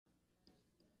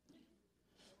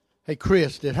Hey,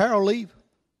 Chris, did Harold leave?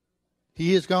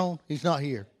 He is gone? He's not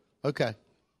here. Okay.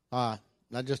 All right.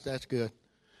 That's good.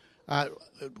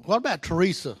 What about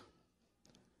Teresa?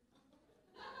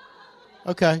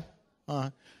 Okay. All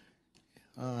right.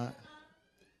 All right.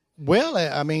 Well,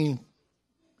 I mean,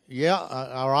 yeah,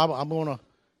 I'm going to,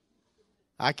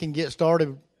 I can get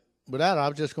started without her. I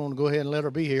was just going to go ahead and let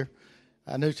her be here.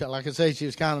 I knew, like I said, she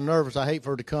was kind of nervous. I hate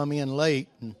for her to come in late.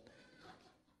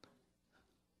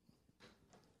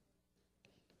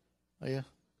 Yeah.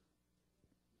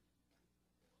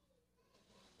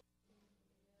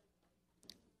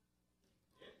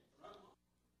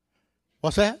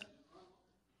 What's that?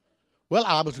 Well,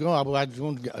 I was going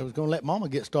to let Mama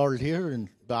get started here,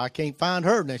 but I can't find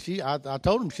her. Now I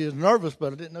told him she was nervous,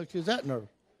 but I didn't know she was that nervous.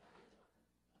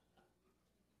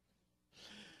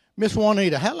 Miss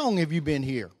Juanita, how long have you been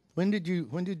here? When did you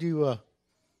was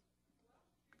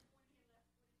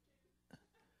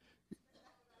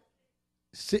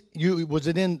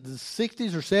it in the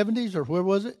 60s or 70s or where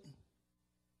was it?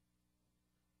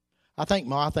 I think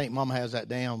Mama has that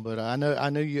down, but I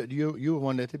know you were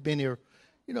one that had been here,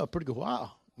 a pretty good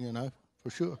while, for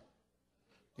sure.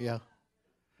 Yeah.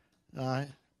 All right.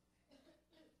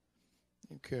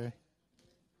 Okay.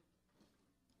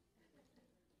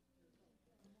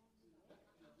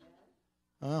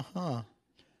 Uh-huh.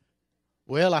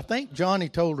 Well, I think Johnny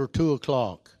told her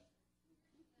 2:00.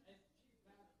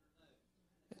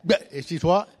 She's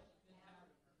what?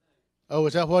 Oh,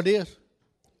 is that what it is?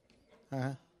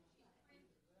 Uh-huh.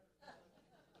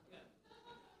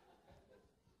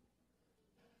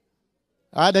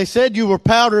 They said you were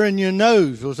powdering your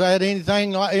nose. Was that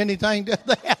anything to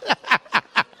that?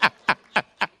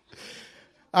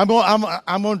 I'm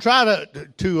going to try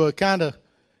to kind of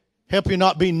help you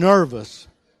not be nervous.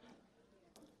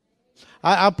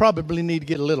 I probably need to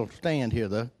get a little stand here,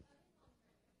 though.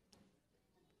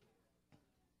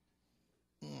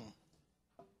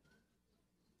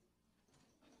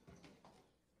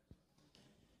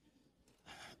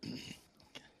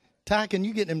 Ty, can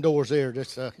you get them doors there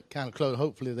just kind of close?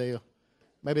 Hopefully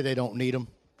maybe they don't need them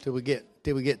till we get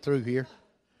through here.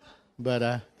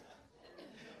 But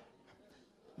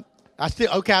I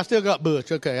still got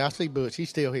Butch. Okay, I see Butch. He's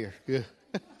still here. Good.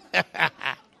 All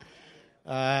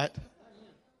right.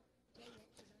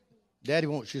 Daddy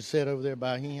wants you to sit over there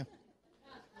by him.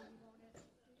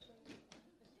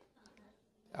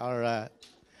 All right.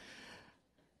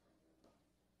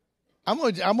 I'm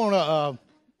gonna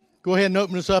go ahead and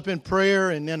open this up in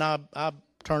prayer, and then I'll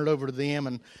turn it over to them,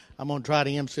 and I'm going to try to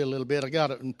MC a little bit. I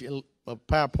got a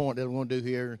PowerPoint that I'm going to do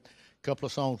here, a couple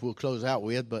of songs we'll close out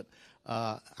with, but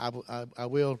I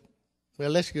will. Well,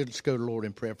 let's just go to the Lord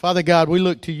in prayer. Father God, we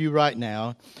look to you right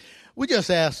now. We just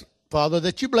ask, Father,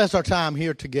 that you bless our time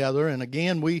here together, and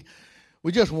again, we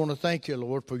just want to thank you,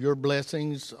 Lord, for your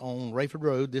blessings on Rayford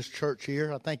Road, this church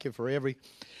here. I thank you for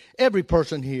every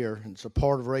person here. It's a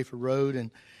part of Rayford Road, and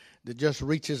that just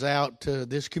reaches out to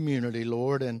this community,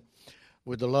 Lord, and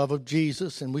with the love of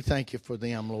Jesus, and we thank you for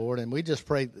them, Lord, and we just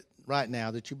pray right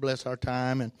now that you bless our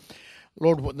time, and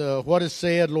Lord, what is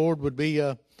said, Lord, would be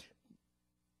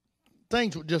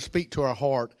things would just speak to our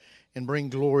heart and bring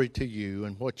glory to you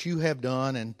and what you have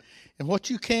done and what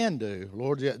you can do,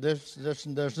 Lord.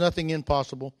 There's nothing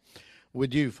impossible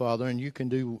with you, Father, and you can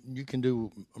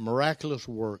do miraculous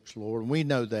works, Lord, and we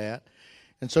know that.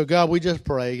 And so, God, we just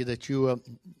pray that you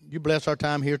bless our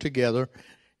time here together,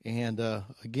 and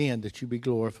again that you be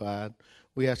glorified.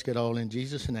 We ask it all in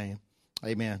Jesus' name,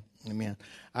 Amen. Amen.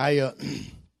 I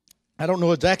don't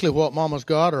know exactly what Mama's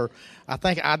got, or I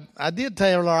think I did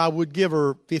tell her I would give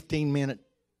her 15-minute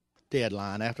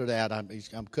deadline. After that,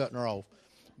 I'm cutting her off.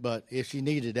 But if she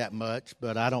needed that much,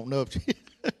 but I don't know if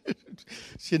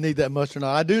she need that much or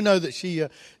not. I do know that she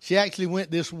actually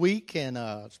went this week and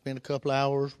spent a couple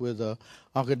hours with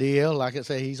Uncle DL. Like I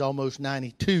say, he's almost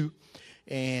 92,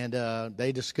 and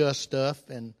they discussed stuff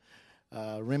and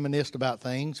reminisced about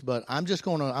things. But I'm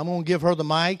gonna give her the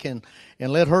mic and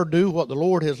let her do what the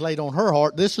Lord has laid on her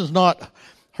heart. This is not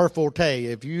her forte.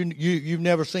 If you've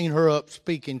never seen her up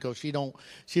speaking, because she don't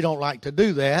like to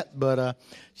do that, but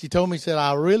she told me, said,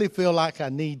 I really feel like I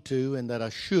need to and that I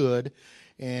should,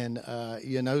 and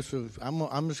so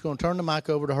I'm just going to turn the mic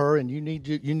over to her, and you need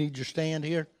your stand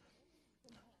here,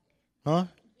 huh?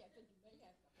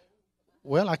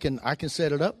 Well, I can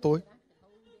set it up for you.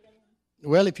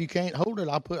 Well, if you can't hold it,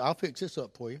 I'll fix this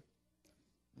up for you.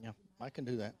 Yeah, I can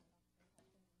do that.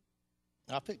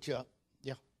 I'll fix you up.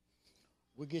 Yeah.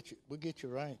 We'll get you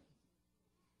right.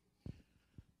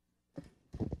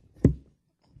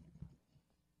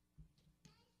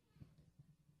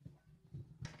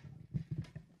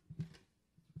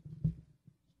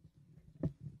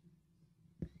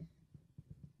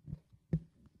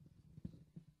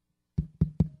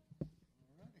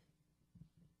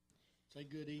 Say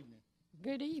good evening.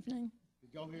 Good evening.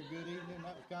 Did y'all hear good evening?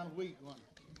 That was kind of weak, wasn't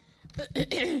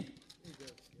it?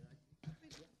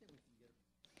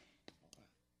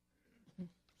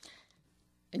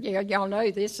 Yeah, y'all know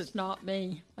this is not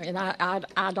me, and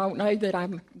I don't know that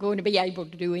I'm going to be able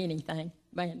to do anything,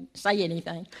 say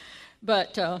anything,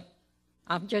 but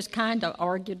I've just kind of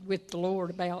argued with the Lord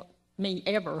about me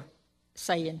ever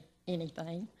saying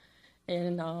anything,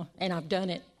 and I've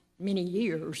done it many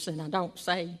years, and I don't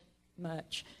say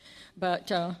much,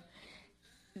 but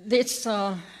this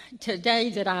today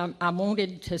that I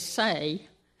wanted to say,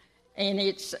 and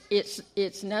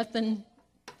it's nothing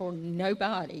for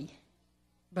nobody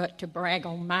but to brag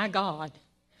on my God.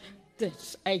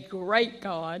 That's a great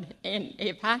God, and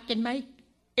if I can make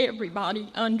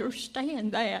everybody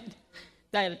understand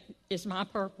that is my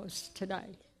purpose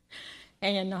today.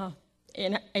 And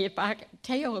if I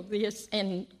tell this,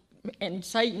 and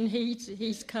Satan,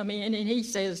 he's come in and he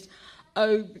says,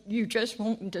 "Oh, you just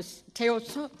wanting to tell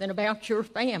something about your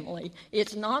family.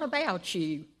 It's not about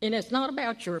you, and it's not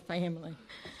about your family."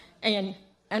 And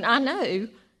I know.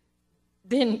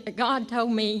 Then God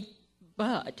told me,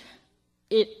 but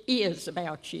it is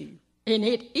about you, and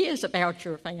it is about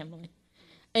your family,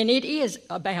 and it is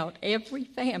about every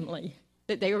family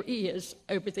that there is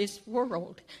over this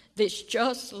world that's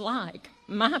just like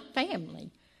my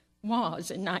family was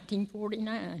in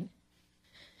 1949.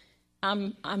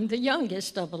 I'm the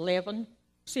youngest of 11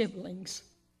 siblings.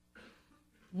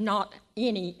 Not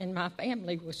any in my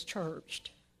family was churched.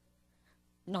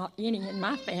 Not any in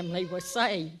my family was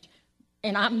saved.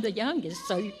 And I'm the youngest,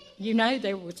 so you know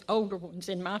there was older ones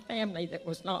in my family that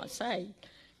was not saved.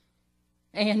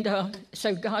 And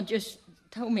so God just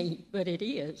told me, but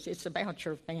it's about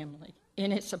your family.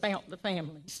 And it's about the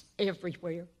families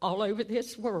everywhere, all over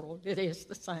this world. It is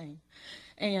the same.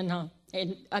 And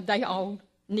they all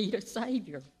need a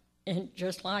Savior, and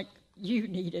just like you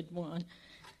needed one.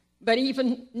 But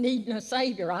even needing a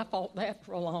Savior, I fought that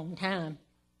for a long time.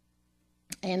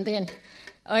 And then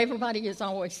everybody has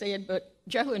always said, but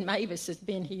Joe and Mavis has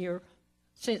been here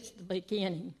since the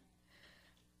beginning.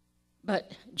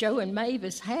 But Joe and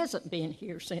Mavis hasn't been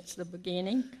here since the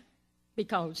beginning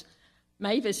because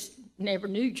Mavis never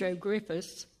knew Joe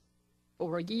Griffiths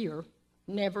for a year,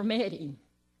 never met him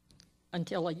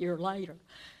until a year later.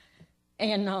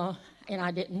 And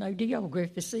I didn't know D.L.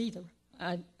 Griffiths either.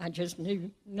 I just knew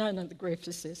none of the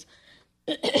Griffithses.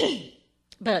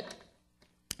 But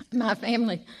my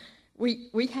family,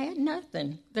 we had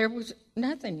nothing. There was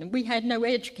nothing. We had no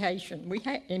education. We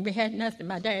had nothing.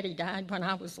 My daddy died when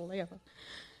I was 11.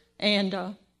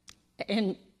 And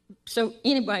so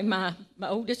anyway, my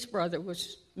oldest brother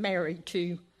was married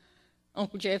to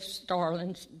Uncle Jeff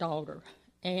Starling's daughter.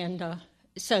 And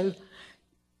so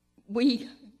we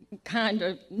kind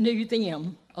of knew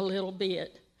them a little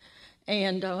bit.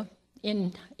 And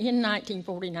in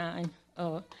 1949,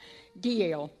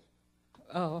 D.L.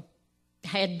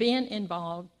 Had been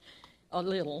involved a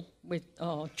little with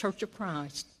Church of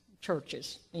Christ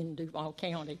churches in Duval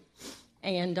County.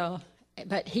 And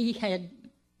but he had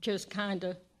just kind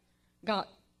of got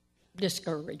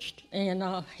discouraged. And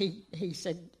he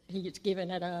said he was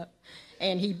giving it up.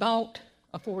 And he bought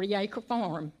a 40-acre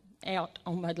farm out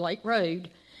on Mud Lake Road,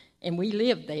 and we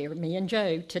lived there, me and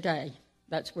Joe, today.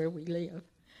 That's where we live.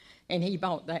 And he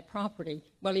bought that property.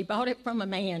 Well, he bought it from a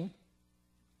man,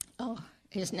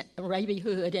 Raby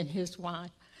Hood and his wife,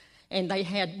 and they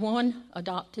had one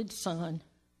adopted son,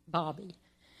 Bobby.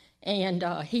 And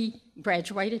he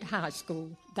graduated high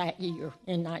school that year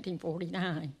in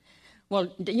 1949.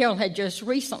 Well, D.L. had just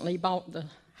recently bought the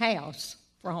house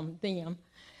from them,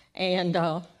 and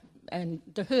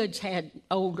the Hoods had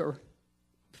older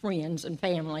friends and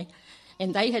family,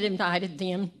 and they had invited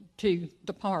them to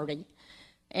the party,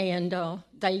 and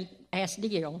they asked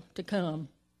D.L. to come,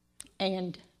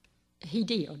 and he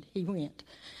did. He went,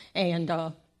 and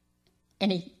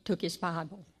he took his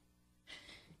Bible.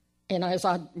 And as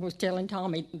I was telling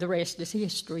Tommy, the rest is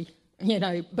history, you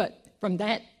know. But from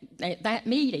that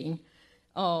meeting,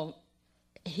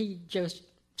 he just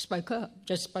spoke up,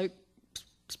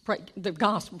 the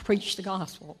gospel, preached the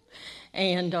gospel.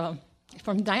 And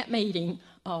from that meeting,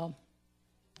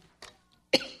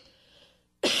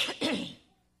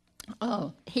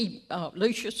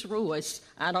 Lucius Ruiz,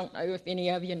 I don't know if any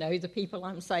of you know the people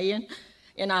I'm saying,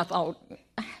 and I thought,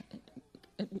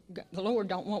 the Lord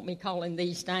don't want me calling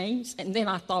these names. And then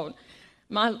I thought,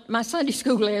 my Sunday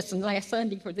school lesson last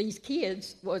Sunday for these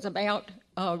kids was about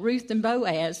Ruth and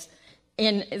Boaz,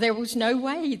 and there was no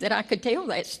way that I could tell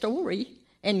that story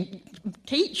and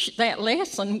teach that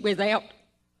lesson without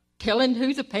telling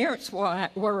who the parents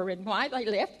were and why they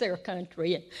left their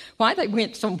country and why they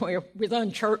went somewhere with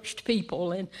unchurched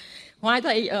people and why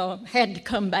they had to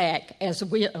come back as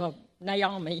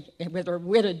Naomi with her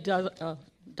widowed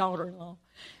daughter-in-law.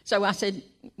 So I said,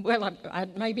 well,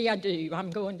 maybe I do. I'm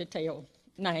going to tell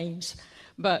names.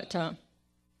 But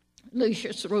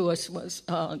Lucius Ruiz was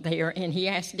there, and he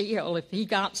asked D.L. if he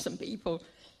got some people,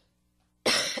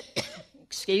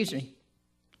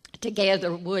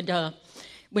 together,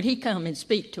 would he come and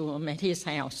speak to them at his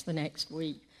house the next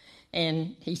week?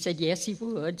 And he said, yes, he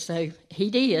would. So he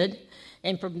did.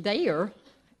 And from there,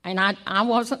 and I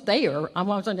wasn't there. I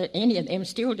wasn't at any of them,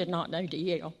 still did not know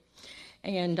D.L.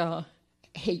 And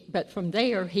but from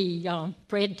there,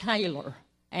 Fred Taylor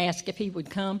asked if he would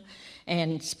come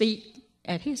and speak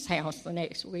at his house the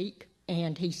next week,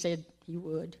 and he said he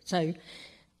would. So,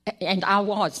 and I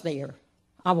was there.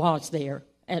 I was there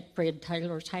at Fred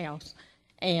Taylor's house,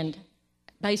 and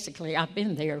basically I've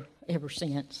been there ever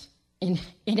since. In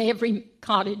every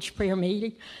cottage prayer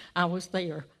meeting, I was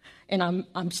there, and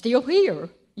I'm still here,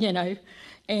 you know.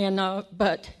 And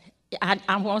but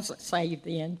I wasn't saved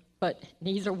then, but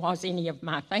neither was any of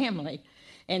my family.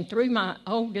 And through my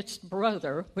oldest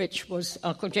brother, which was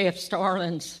Uncle Jeff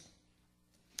Starlin's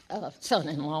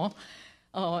son-in-law,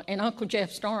 and Uncle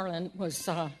Jeff Starlin was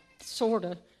sort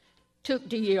of took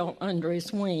D.L. under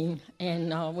his wing and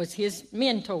was his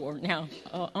mentor. Now,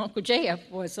 Uncle Jeff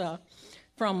was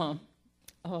from a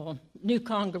New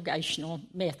Congregational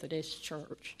Methodist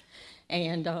Church,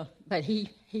 and but he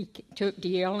took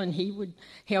D.L. and he would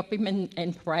help him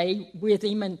and pray with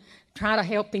him and try to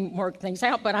help him work things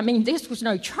out. But I mean, this was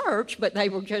no church, but they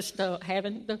were just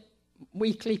having the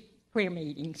weekly prayer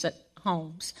meetings at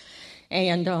homes.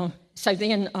 And so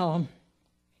then,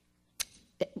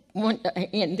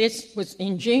 and this was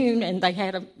in June, and they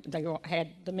had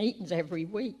the meetings every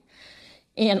week.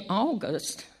 In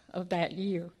August of that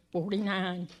year,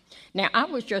 49. Now I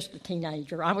was just a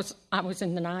teenager. I was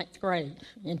in the 9th grade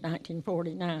in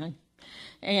 1949,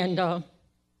 and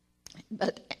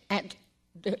but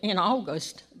in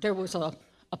August there was a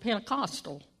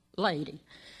Pentecostal lady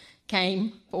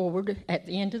came forward at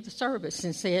the end of the service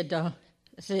and said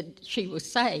she was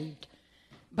saved,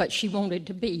 but she wanted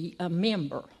to be a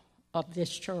member of this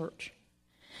church,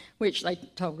 which they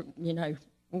told her, you know,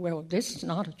 well, this is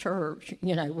not a church,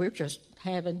 you know, we're just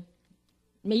having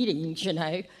meetings, you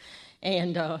know,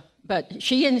 and but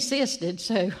she insisted.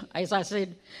 So as I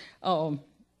said,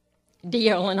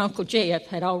 D.L. and Uncle Jeff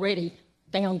had already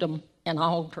found them an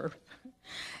altar,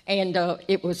 and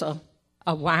it was a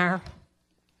wire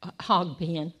hog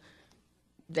pen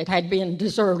that had been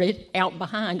deserted out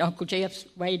behind Uncle Jeff's,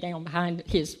 way down behind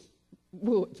his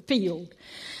field,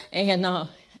 and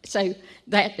so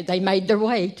that they made their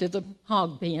way to the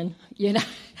hog pen, you know,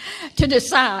 to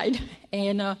decide.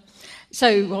 And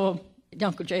so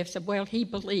Uncle Jeff said, well, he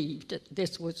believed that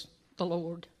this was the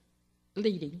Lord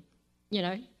leading, you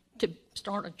know, to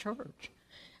start a church.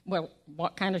 Well,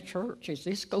 what kind of church is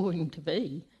this going to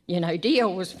be? You know,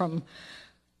 D.L. was from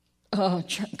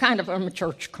kind of from a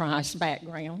Church of Christ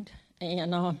background,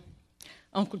 and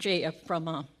Uncle Jeff from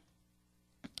a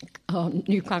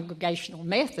New Congregational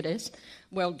Methodist.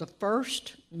 Well, the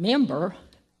first member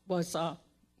was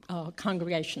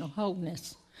Congregational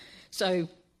Holiness. So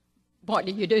what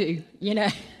do? You know?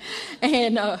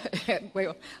 And,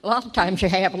 well, a lot of times you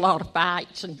have a lot of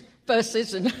fights and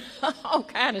fusses and all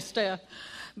kind of stuff.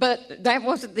 But that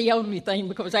wasn't the only thing,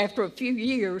 because after a few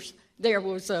years, there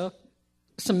was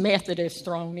some Methodists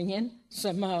thrown in,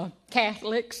 some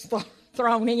Catholics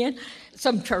thrown in,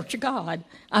 some Church of God.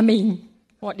 I mean,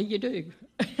 what do?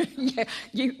 Yeah,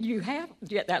 you have,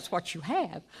 yeah, that's what you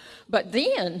have. But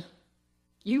then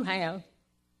you have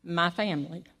my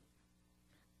family,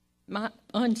 my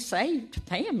unsaved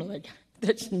family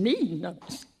that's needing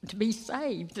us to be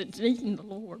saved, that's needing the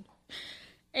Lord.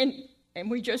 And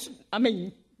we just, I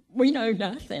mean, we know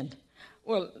nothing.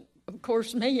 Well, of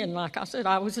course, me, and like I said,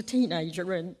 I was a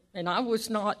teenager, and I was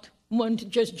not one to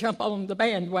just jump on the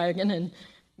bandwagon, and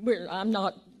I'm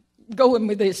not going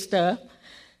with this stuff.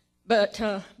 But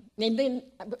I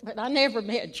never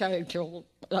met Joe till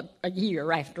a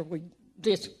year after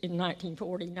this in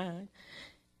 1949.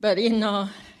 But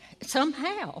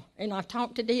somehow, and I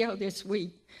talked to Dio this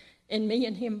week, and me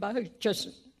and him both just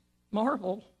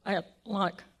marvel at,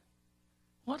 like,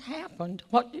 what happened?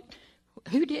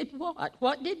 Who did what?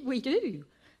 What did we do?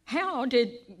 How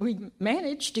did we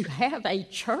manage to have a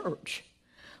church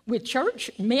with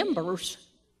church members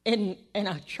and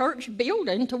a church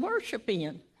building to worship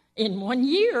in 1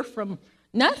 year from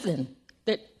nothing,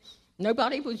 that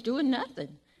nobody was doing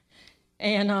nothing?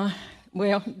 And,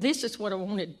 well, this is what I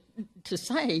wanted to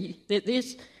say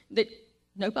that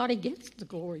nobody gets the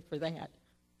glory for that.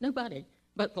 Nobody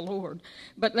but the Lord.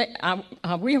 But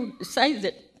I will say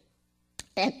that,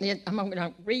 and I'm going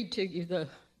to read to you the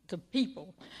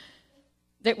people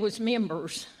that was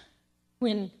members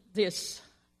when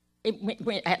it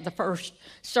went at the first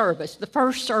service. The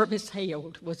first service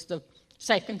held was the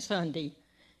second Sunday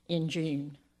in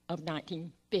June of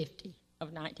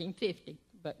 1950,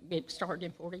 but it started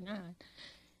in 49.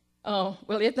 Well,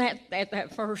 at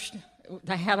that first,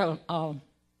 they had a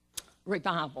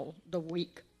revival the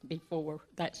week before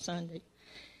that Sunday,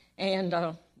 and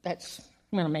that's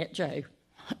when I met Joe.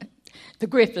 The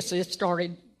Griffiths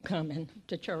started coming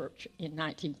to church in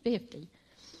 1950,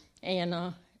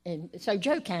 and so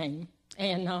Joe came,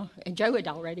 and Joe had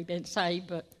already been saved,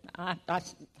 but I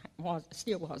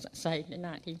still wasn't saved in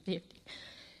 1950,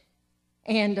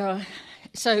 and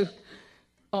so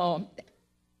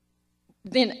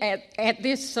then at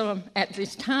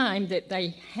this time that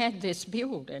they had this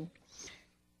building,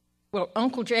 well,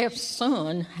 Uncle Jeff's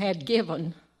son had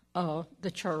given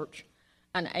the church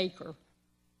an acre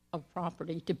of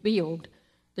property to build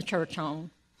the church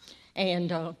on,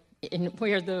 and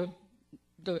where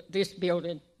this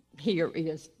building here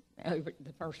is, over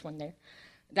the first one there,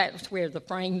 that's where the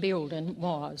frame building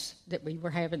was that we were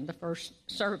having the first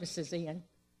services in,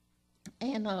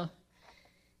 and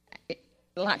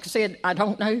like I said, I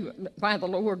don't know why the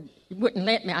Lord wouldn't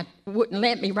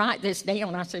let me write this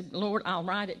down. I said, Lord, I'll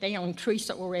write it down.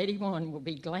 Teresa or anyone will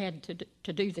be glad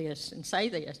to do this and say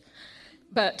this.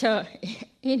 But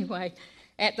anyway,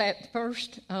 at that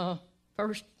first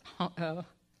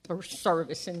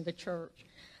service in the church,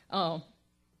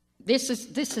 this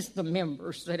is the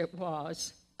members that it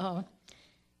was,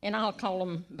 and I'll call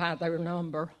them by their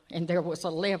number. And there was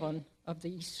 11 of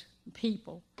these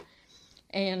people,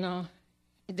 and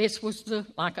this was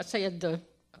like I said, the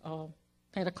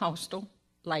Pentecostal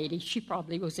lady. She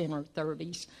probably was in her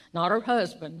 30s, not her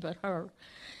husband, but her.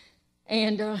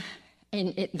 And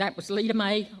that was Lita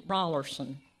Mae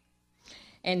Rollerson.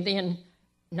 And then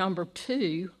number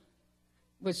 2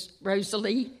 was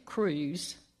Rosalie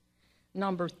Cruz.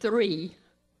 Number 3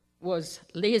 was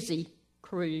Lizzie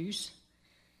Cruz.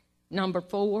 Number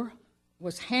 4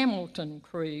 was Hamilton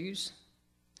Cruz.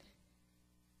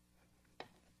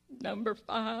 Number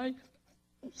 5,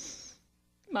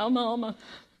 my mama,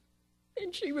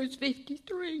 and she was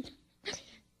 53,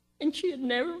 and she had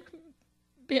never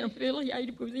been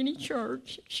affiliated with any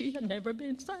church. She had never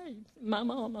been saved, my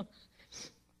mama.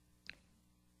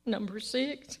 Number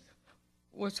 6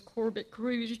 was Corbett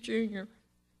Cruz Jr.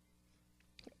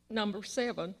 Number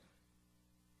 7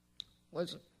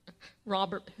 was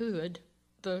Robert Hood,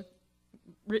 the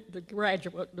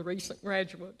graduate, the recent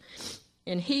graduate,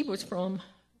 and he was from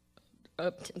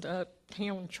the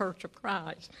town Church of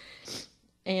Christ,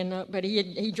 and but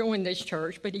he joined this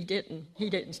church, but he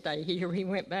didn't stay here. He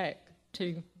went back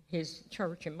to his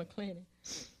church in McClenny.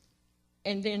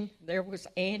 And then there was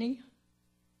Annie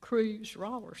Cruz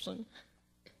Rollerson.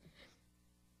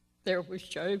 There was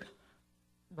Joe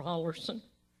Rollerson.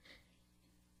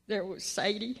 There was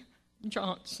Sadie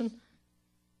Johnson.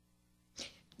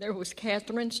 There was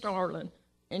Catherine Starlin,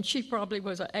 and she probably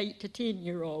was an 8 to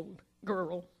 10-year-old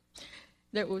girl.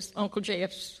 That was Uncle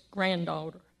Jeff's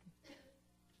granddaughter.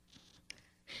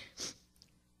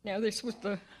 Now, this was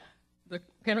the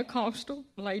Pentecostal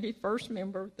lady, first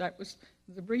member. That was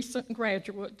the recent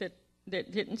graduate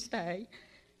that didn't stay.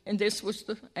 And this was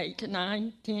the 8 to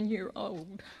 9,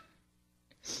 10-year-old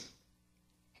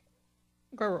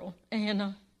girl. And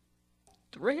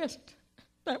the rest,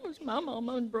 that was my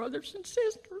mama and brothers and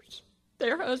sisters,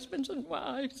 their husbands and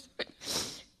wives.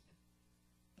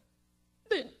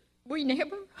 That we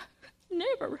never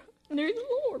knew the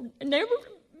Lord, never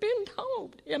been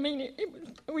told. I mean,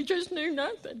 we just knew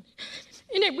nothing.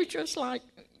 And it was just like,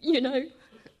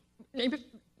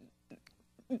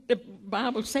 the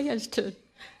Bible says to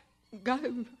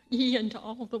go ye into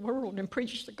all the world and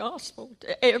preach the gospel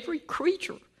to every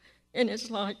creature. And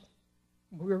it's like,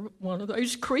 we're one of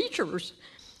those creatures,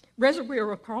 whether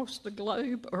we're across the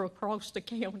globe or across the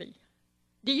county.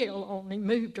 D.L. only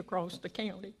moved across the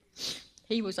county.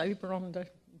 He was over on the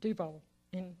Duval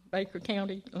in Baker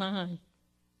County line.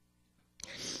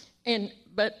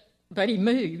 But he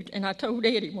moved, and I told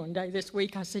Eddie one day this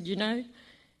week, I said,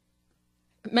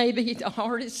 maybe the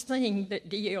hardest thing that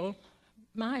D.L.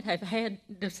 might have had,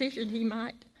 decision he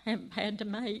might have had to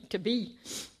make to be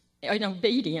in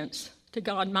obedience to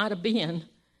God might have been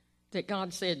that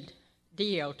God said,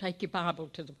 D.L., take your Bible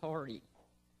to the party.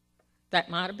 That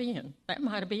might have been.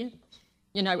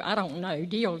 I don't know.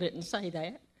 D.L. didn't say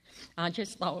that. I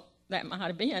just thought that might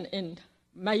have been. And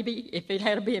maybe if it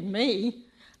had been me,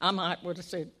 I might would have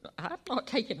said, I'm not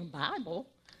taking a Bible,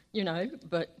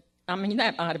 but I mean,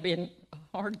 that might have been a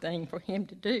hard thing for him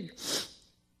to do.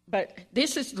 But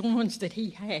this is the ones that he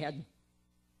had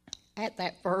at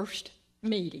that first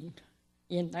meeting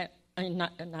in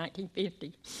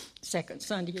 1950, second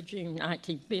Sunday of June,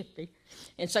 1950.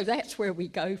 And so that's where we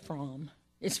go from.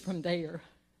 It's from there.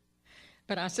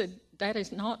 But I said, that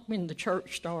is not when the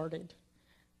church started.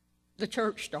 The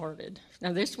church started.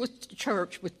 Now, this was the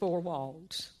church with 4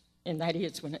 walls, and that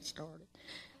is when it started.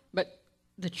 But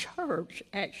the church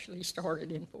actually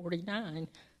started in 49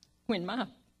 when my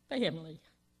family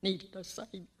needed a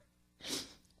Savior.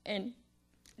 And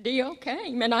Dale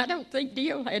came, and I don't think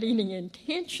Dale had any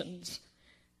intentions,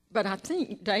 but I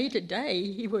think day to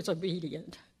day he was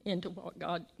obedient into what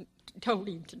God told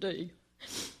him to do.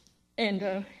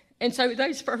 And so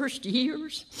those first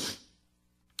years,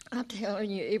 I'm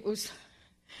telling you, it was,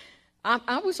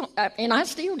 I was, and I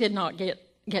still did not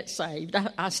get saved.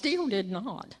 I still did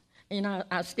not. And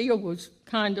I still was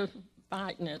kind of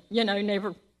fighting it,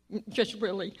 never just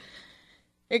really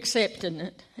accepting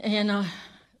it. And,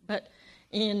 but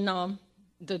in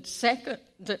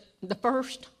the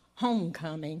first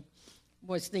homecoming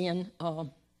was then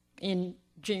in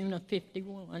June of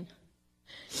 51,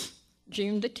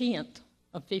 June the 10th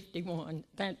of 51.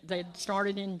 That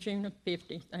started in June of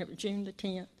 50. That was June the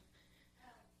 10th.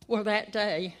 Well, that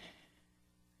day,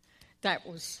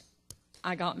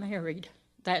 I got married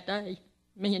that day.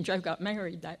 Me and Joe got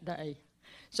married that day.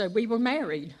 So we were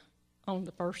married on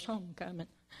the first homecoming.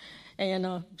 And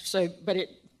but it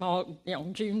fall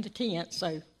on June the 10th,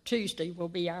 so Tuesday will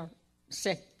be our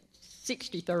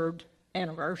 63rd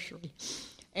anniversary.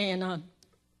 And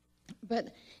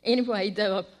but anyway,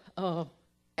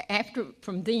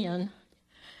 from then,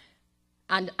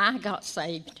 I got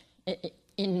saved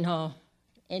in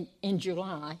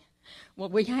July. Well,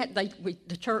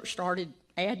 the church started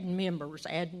adding members,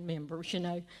 and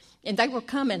they were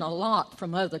coming a lot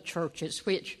from other churches,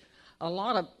 which a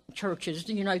lot of churches,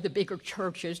 the bigger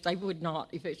churches, they would not,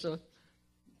 if it's a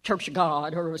Church of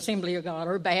God or Assembly of God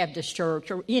or a Baptist church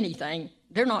or anything,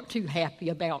 they're not too happy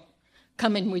about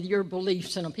coming with your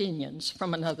beliefs and opinions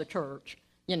from another church,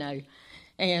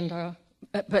 And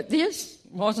but this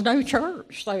was no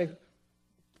church, so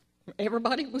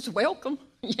everybody was welcome.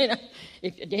 If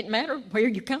it didn't matter where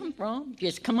you come from,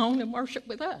 just come on and worship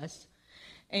with us.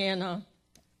 And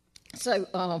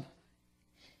so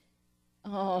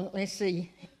let's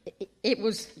see, it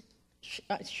was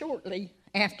shortly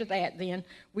after that then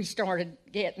we started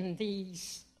getting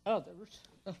these others.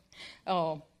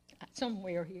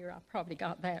 Somewhere here, I probably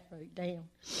got that wrote down.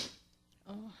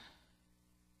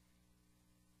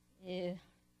 Yeah.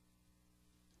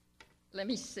 Let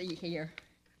me see here.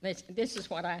 This is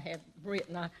what I have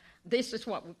written. This is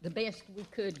what the best we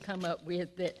could come up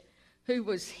with, that who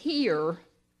was here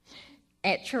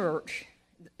at church,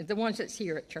 the ones that's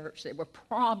here at church that were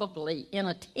probably in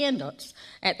attendance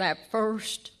at that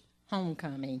first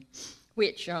homecoming,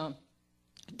 which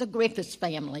the Griffiths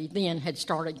family then had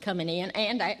started coming in,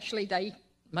 and actually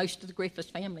most of the Griffiths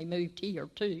family moved here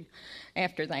too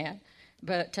after that.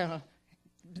 But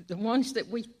the ones that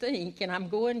we think, and I'm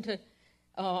going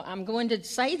to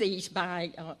say these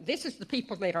by, this is the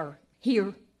people that are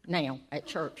here now at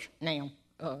church now,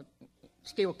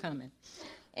 still coming.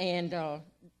 And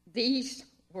these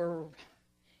were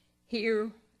here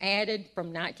added from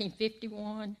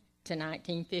 1951 to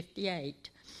 1958.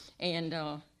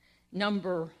 And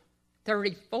number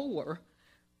 34,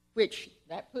 which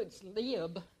that puts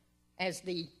Lib as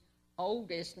the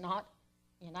oldest, not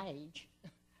in age,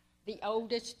 the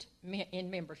oldest in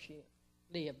membership.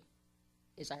 Lib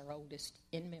is our oldest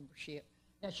in membership.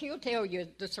 Now, she'll tell you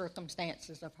the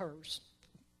circumstances of hers.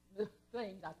 The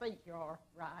things, I think you are,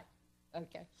 right?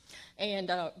 Okay. And,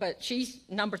 but she's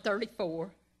number 34.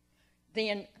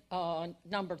 Then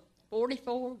number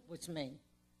 44 was me.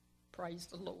 Praise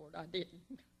the Lord. I didn't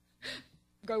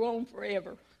go on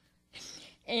forever.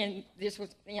 And this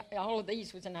was, all of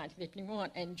these was in 1951.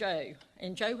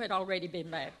 And Joe had already been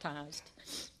baptized.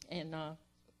 And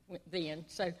then,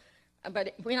 so,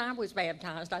 but when I was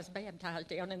baptized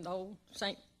down in the old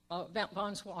St.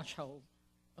 Vaughn's Wash Hole,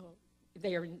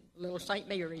 there in Little St.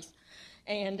 Mary's.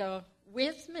 And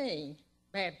with me,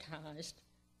 baptized,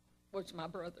 was my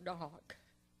brother Doc.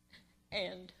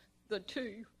 And the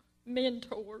two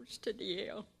mentors to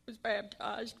DL was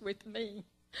baptized with me.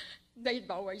 They'd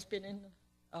always been in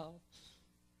the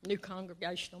New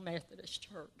Congregational Methodist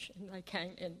Church, and they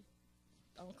came, and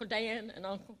Uncle Dan and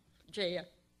Uncle Jeff,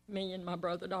 me and my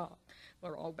brother Doc,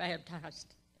 were all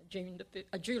baptized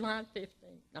July 15,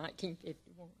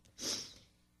 1951.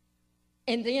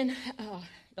 And then,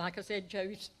 like I said,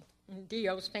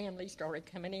 Dio's family started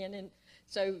coming in, and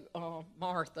so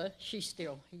Martha, she's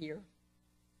still here,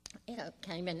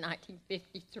 came in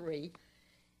 1953,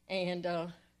 and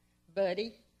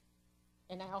Buddy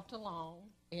and Alta Long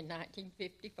in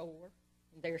 1954,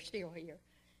 and they're still here,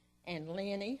 and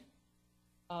Lenny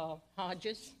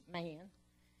Hodges Mann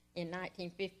in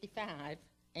 1955,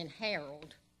 and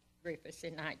Harold Griffiths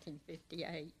in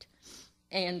 1958,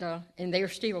 and they're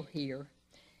still here.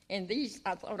 And these,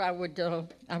 I thought I would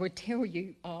tell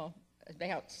you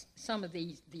about some of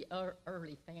the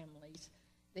early families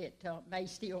that may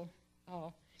still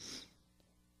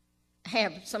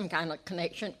have some kind of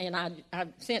connection. And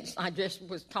since I just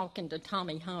was talking to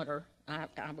Tommy Hunter, I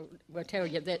will tell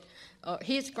you that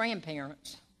his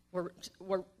grandparents were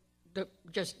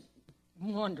just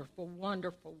wonderful,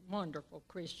 wonderful, wonderful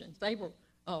Christians. They were,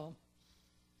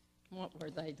 what were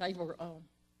they? They were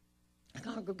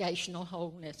Congregational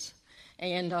Holiness.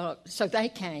 And so they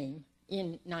came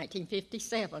in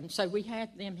 1957. So we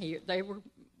had them here. They were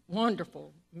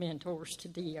wonderful mentors to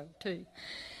Dio, too.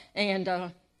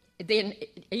 And then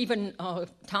even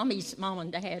Tommy's mom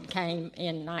and dad came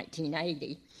in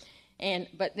 1980.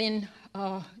 But then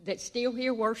that's still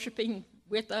here worshiping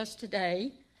with us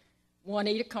today,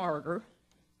 Juanita Carter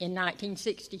in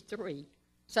 1963.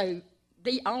 So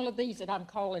all of these that I'm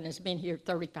calling has been here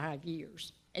 35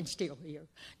 years and still here.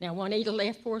 Now, Juanita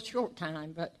left for a short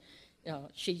time, but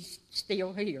she's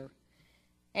still here.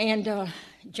 And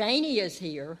Janie is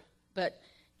here, but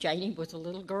Janie was a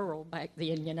little girl back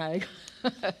then, you know.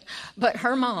 But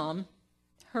her mom,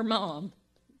 and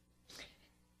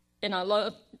I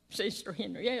love Sister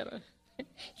Henrietta,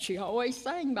 she always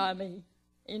sang by me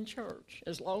in church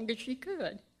as long as she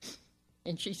could.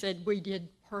 And she said we did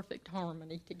perfect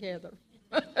harmony together.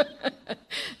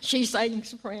 She sang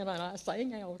soprano and I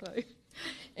sang alto.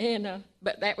 And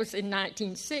but that was in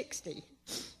 1960.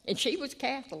 And she was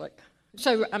Catholic.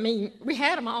 So, I mean, we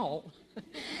had them all.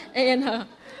 And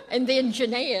then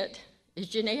Jeanette, is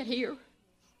Jeanette here?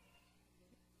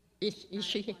 Is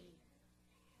she here?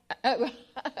 Oh,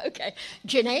 okay.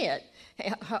 Jeanette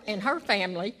and her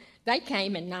family, they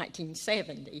came in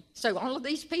 1970. So all of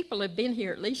these people have been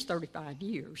here at least 35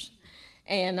 years.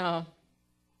 And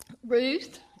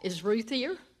Ruth, is Ruth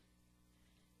here?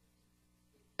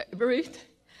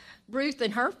 Ruth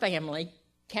and her family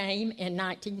came in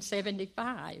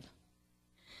 1975.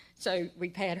 So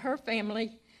we've had her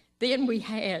family. Then we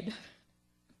had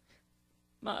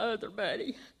my other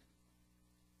buddy,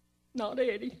 not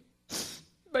Eddie,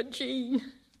 but Jean.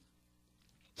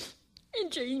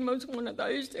 And Jean was one of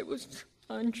those that was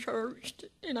unchurched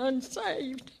and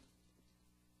unsaved.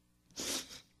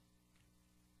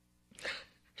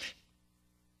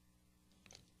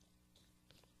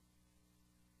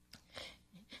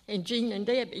 And Jean and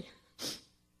Debbie,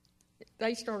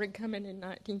 they started coming in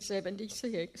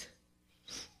 1976.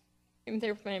 And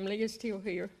their family is still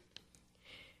here.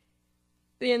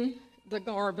 Then the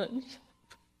Garvins,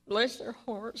 bless their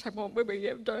hearts, what would we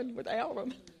have done without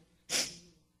them?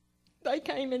 They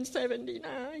came in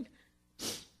 79.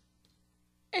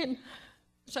 And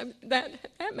so that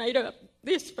made up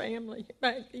this family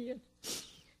back then.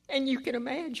 And you can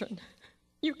imagine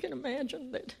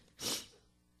that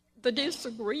the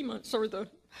disagreements or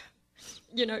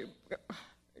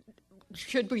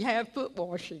should we have foot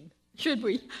washing? Should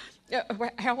we,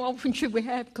 how often should we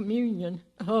have communion?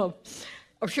 Or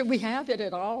should we have it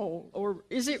at all? Or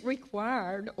is it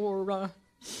required? Or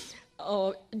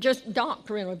just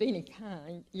doctrine of any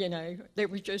kind, you know. There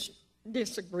were just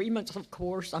disagreements, of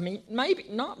course. I mean, maybe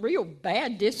not real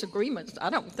bad disagreements.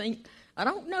 I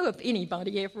don't know if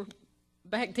anybody ever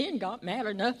back then got mad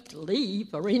enough to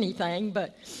leave or anything,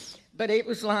 but it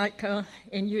was like,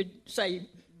 and you'd say,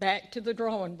 back to the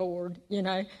drawing board, you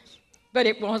know. But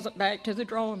it wasn't back to the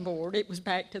drawing board. It was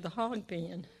back to the hog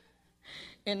pen.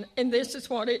 And this is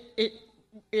what if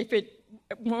it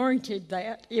warranted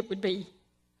that, it would be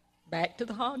back to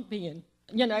the hog pen,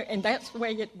 you know, and that's the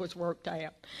way it was worked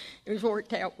out. It was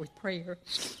worked out with prayer.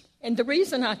 And the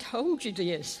reason I told you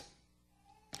this,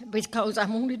 because I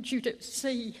wanted you to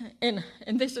see, and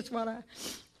this is what I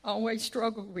always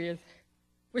struggle with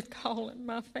calling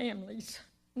my family's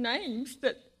names,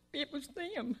 that it was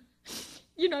them,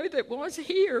 you know, that was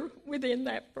here within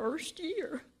that first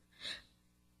year.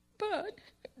 But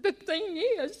the thing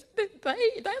is that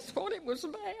that's what it was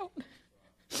about.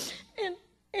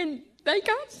 And they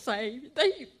got saved.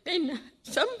 And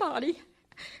somebody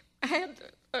had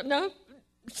enough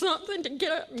something to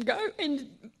get up and go and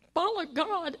follow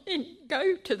God and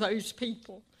go to those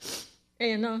people.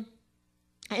 And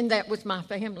And that was my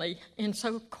family. And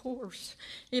so, of course,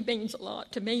 it means a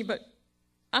lot to me, but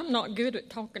I'm not good at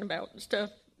talking about stuff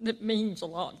that means a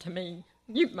lot to me.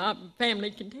 My family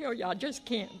can tell you I just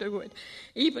can't do it.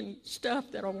 Even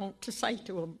stuff that I want to say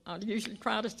to them, I usually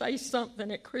try to say something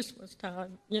at Christmas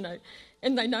time,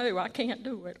 and they know I can't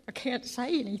do it. I can't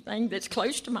say anything that's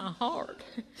close to my heart.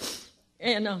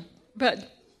 And but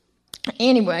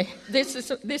anyway, this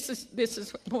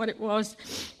is what it was,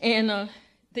 and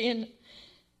then.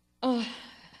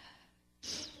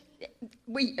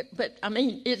 But I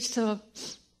mean, it is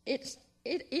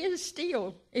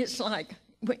still. It's like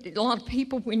a lot of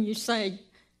people when you say,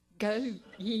 "Go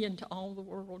ye into all the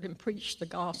world and preach the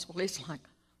gospel," it's like,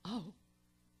 oh,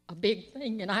 a big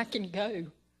thing, and I can go,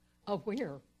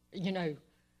 where,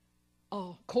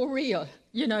 Korea,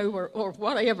 or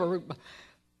whatever.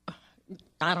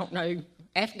 I don't know,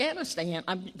 Afghanistan,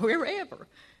 wherever,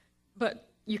 but.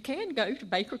 You can go to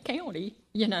Baker County,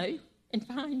 and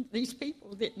find these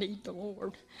people that need the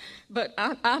Lord. But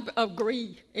I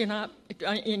agree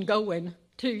in going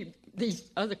to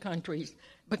these other countries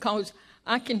because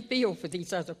I can feel for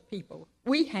these other people.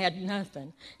 We had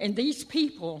nothing. And these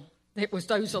people, it was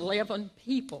those 11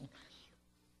 people,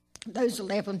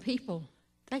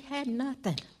 they had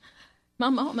nothing.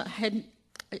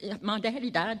 My daddy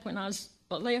died when I was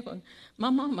 11. My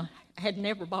mama had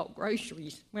never bought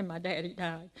groceries when my daddy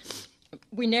died.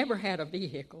 We never had a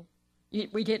vehicle.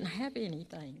 We didn't have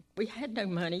anything. We had no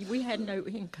money. We had no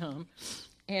income.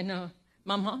 And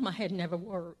my mama had never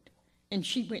worked. And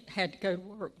she had to go to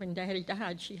work. When Daddy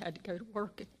died, she had to go to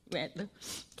work at the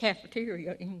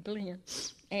cafeteria in Glen.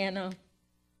 And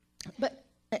but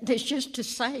that's just to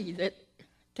say that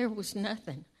there was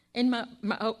nothing. And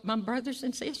my brothers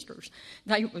and sisters,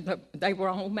 they were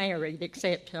all married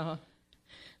except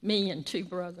me and 2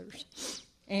 brothers.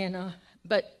 And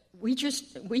but we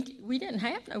didn't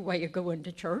have no way of going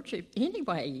to church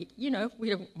anyway. If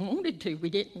we wanted to, we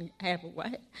didn't have a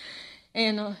way.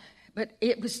 And but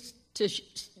it was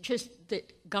just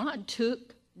that God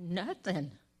took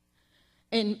nothing.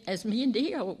 And as me and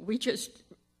Dio, we just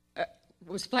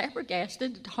was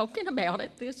flabbergasted talking about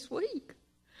it this week.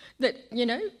 That,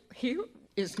 here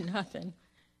is nothing.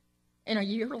 And a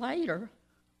year later,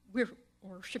 we're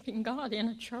worshiping God in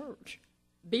a church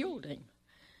building.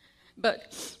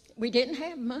 But we didn't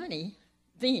have money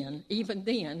then, even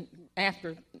then,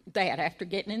 after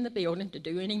getting in the building to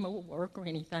do any more work or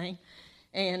anything.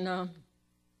 But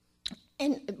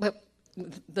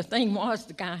the thing was,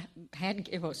 the guy had to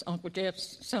give us, Uncle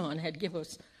Jeff's son had to give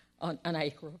us an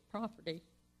acre of property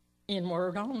in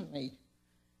word only.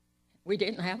 We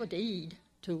didn't have a deed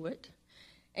to it.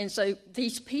 And so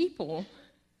these people,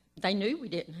 they knew we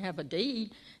didn't have a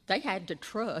deed. They had to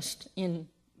trust in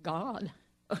God,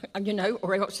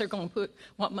 or else they're going to put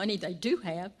what money they do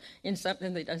have in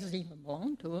something that doesn't even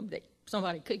belong to them that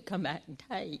somebody could come back and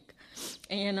take.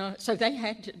 And so they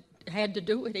had to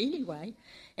do it anyway.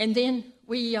 And then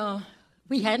we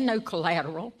had no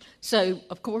collateral, so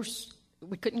of course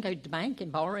we couldn't go to the bank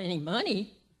and borrow any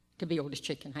money to build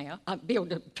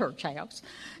build a church house.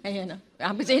 And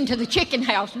I was into the chicken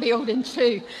house building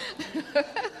too.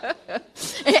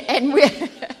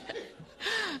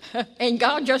 And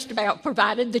God just about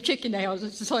provided the chicken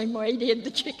houses the same way He did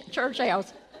the church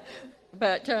house.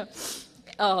 But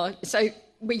so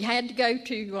we had to go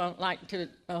to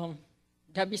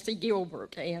W.C.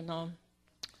 Gilbert and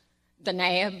the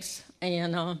Nabs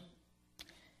and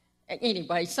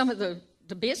anyway, some of the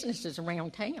businesses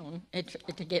around town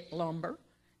to get lumber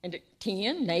and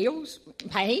tin, nails,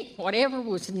 paint, whatever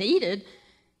was needed,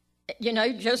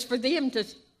 just for them to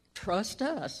trust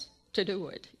us to do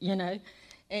it,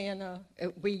 And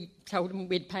we told them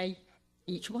we'd pay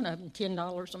each one of them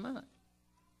 $10 a month.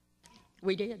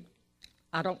 We did.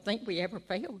 I don't think we ever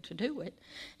failed to do it.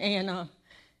 And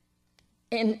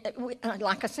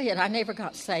like I said, I never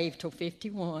got saved till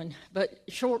 51, but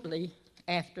shortly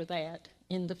after that,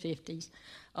 in the 50s,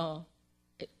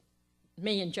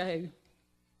 me and Joe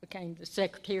became the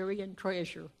secretary and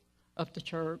treasurer of the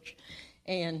church,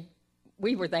 and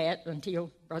we were that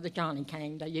until Brother Johnny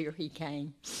came, the year he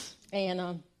came.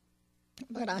 And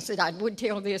but I said I would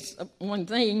tell this one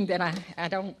thing that I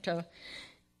don't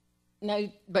know,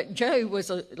 but Joe was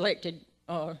elected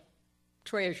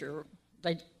treasurer.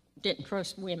 They didn't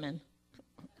trust women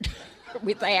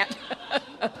with that.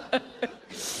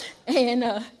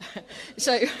 And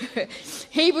so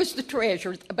he was the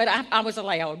treasurer, but I was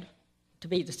allowed to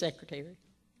be the secretary.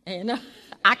 And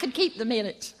I could keep the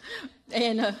minutes.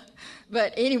 And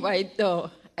but anyway,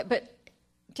 but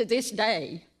to this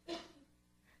day,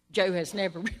 Joe has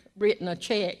never written a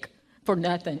check for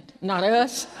nothing. Not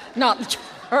us, not the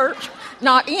church,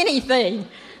 not anything.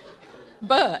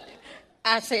 But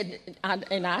I said,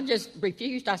 and I just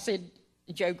refused. I said,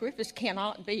 Joe Griffiths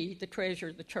cannot be the treasurer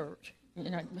of the church. You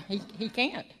know, he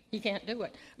can't. He can't do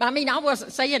it. I mean, I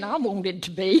wasn't saying I wanted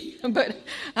to be, but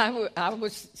I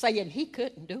was saying he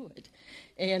couldn't do it.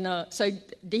 And so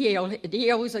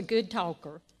D.L. was a good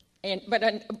talker. And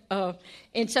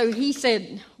so he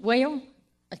said, well,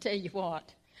 I tell you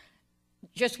what,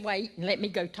 just wait and let me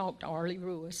go talk to Arlie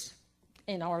Ruiz.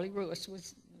 And Arlie Ruiz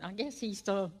was, I guess he's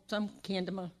some kin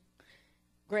to my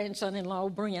grandson-in-law,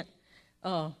 Brent,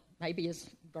 maybe his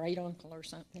great uncle or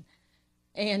something.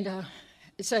 And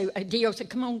so D.L. said,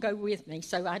 come on, go with me.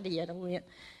 So I did. I went.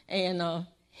 And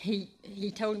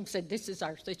he told him, said, this is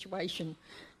our situation.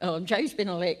 Joe's been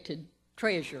elected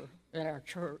treasurer at our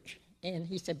church. And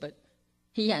he said, but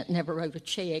he never wrote a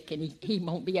check, and he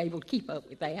won't be able to keep up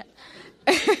with that.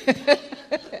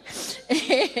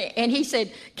 And he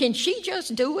said, can she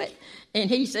just do it? And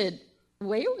he said,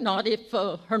 well, not if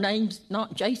her name's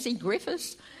not J.C.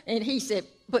 Griffiths. And he said,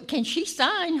 but can she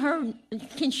sign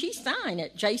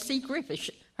it, J.C. Griffiths,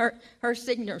 her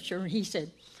signature? And he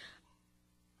said,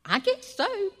 I guess so.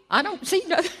 I don't see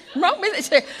nothing wrong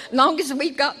with it. As long as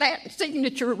we've got that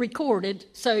signature recorded.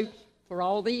 So for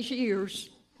all these years,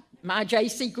 my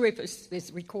J.C. Griffiths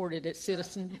is recorded at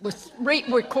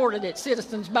recorded at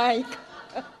Citizens Bank.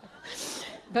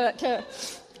 But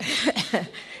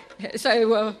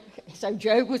so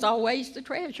Joe was always the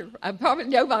treasurer. Probably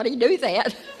nobody knew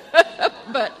that,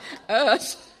 but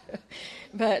us.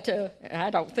 But I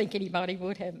don't think anybody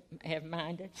would have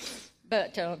minded.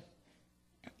 But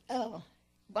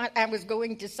what I was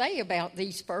going to say about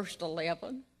these first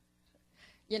 11,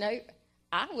 you know,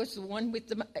 I was the one with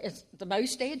the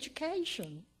most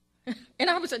education, and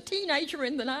I was a teenager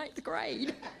in the 9th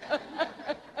grade.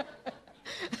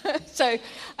 So,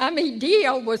 I mean,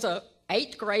 D.L. was a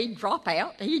 8th grade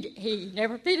dropout. He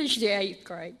never finished the 8th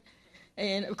grade.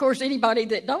 And, of course, anybody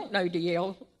that don't know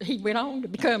D.L., he went on to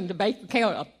become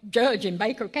a judge in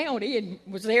Baker County and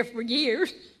was there for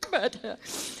years. But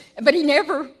he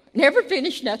never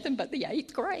finished nothing but the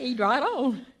 8th grade, right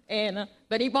on. And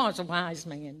but he was a wise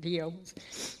man, D.L. was.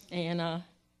 And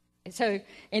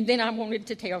and then I wanted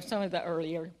to tell some of the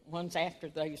earlier ones after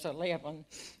those 11.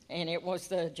 And it was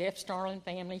the Jeff Starling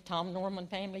family, Tom Norman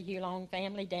family, Hugh Long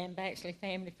family, Dan Baxley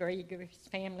family, Freddie Griffiths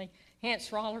family, Hans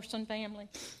Rollerson family,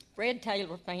 Fred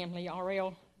Taylor family,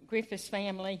 R.L. Griffiths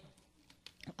family,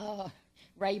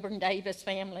 Rayburn Davis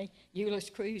family,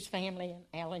 Euless Cruz family, and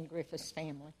Alan Griffiths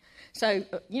family. So,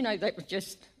 you know, that was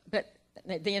just, but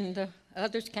then the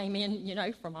others came in, you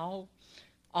know, from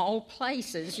all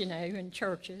places, you know, and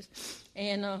churches.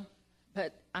 And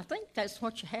but I think that's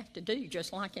what you have to do,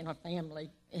 just like in a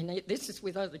family. And this is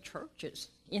with other churches,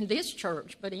 in this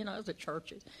church, but in other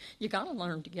churches. You got to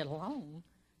learn to get along.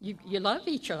 You love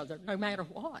each other no matter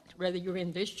what, whether you're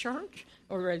in this church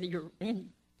or whether you're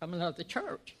from another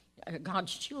church.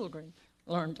 God's children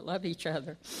learn to love each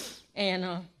other.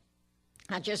 And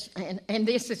and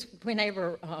this is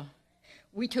whenever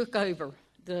we took over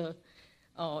the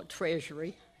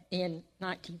treasury in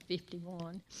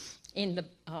 1951, in the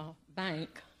bank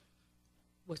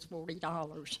was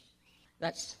 $40.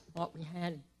 That's what we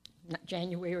had in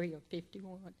January of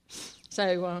 51.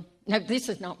 So, no, this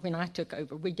is not when I took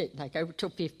over. We didn't take over till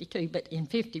 52, but in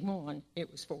 51,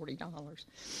 it was $40.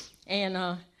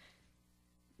 And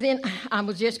then I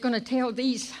was just going to tell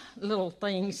these little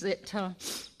things that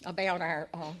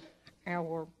about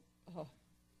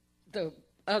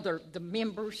the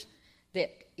members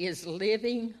that is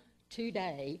living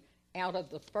today out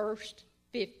of the first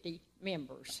 50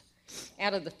 members.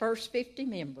 Out of the first 50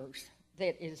 members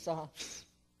that is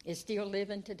still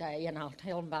living today, and I'll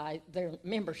tell them by their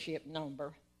membership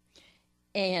number.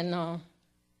 And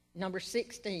number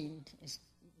 16 is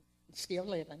still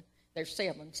living. There's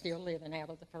 7 still living out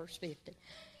of the first 50.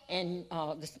 And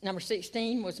number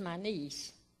 16 was my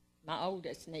niece, my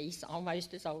oldest niece,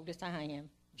 almost as old as I am,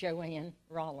 Joanne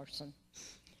Rollerson.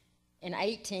 And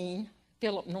 18,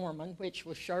 Philip Norman, which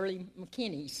was Shirley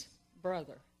McKinney's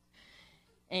brother.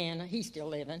 And he's still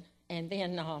living. And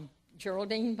then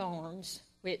Geraldine Barnes,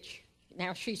 which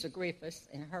now she's a Griffiths,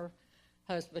 and her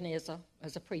husband is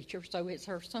a preacher, so it's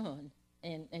her son.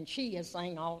 And she has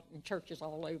sang in churches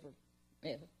all over.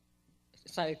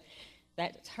 So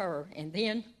that's her. And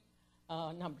then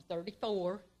number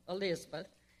 34, Elizabeth.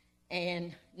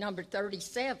 And number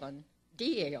 37,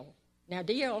 D.L. Now,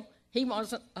 D.L., he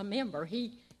wasn't a member.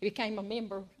 He became a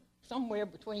member somewhere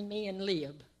between me and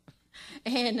Lib.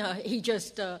 And he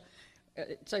just,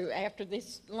 so after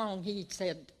this long, he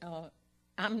said,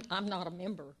 I'm not a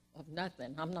member of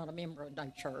nothing. I'm not a member of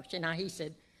no church. And he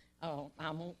said, oh, I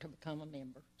want to become a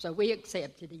member. So we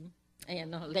accepted him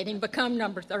and let him become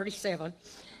number 37.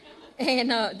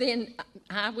 And then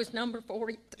I was number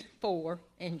 44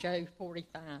 and Joe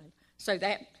 45. So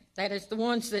that is the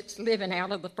ones that's living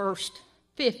out of the first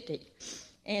 50.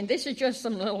 And this is just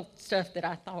some little stuff that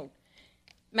I thought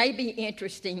may be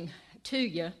interesting to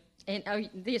you. And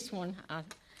this one,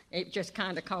 it just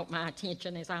kind of caught my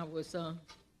attention as I was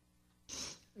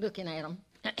looking at them.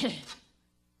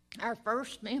 Our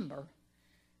first member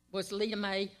was Lita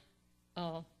Mae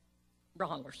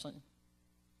Rollerson.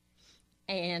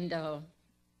 And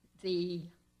the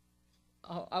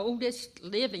oldest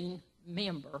living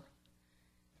member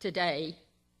today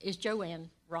is Joanne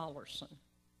Rollerson.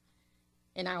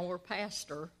 And our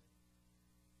pastor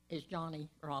is Johnny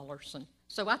Rollerson.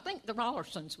 So I think the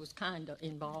Rollersons was kind of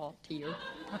involved here.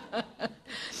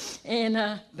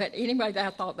 And but anyway, I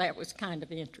thought that was kind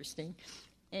of interesting.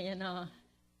 And let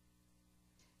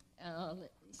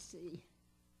me see.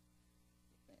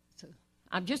 So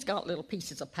I've just got little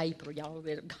pieces of paper, y'all,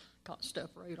 that have got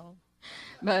stuff wrote on.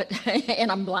 But and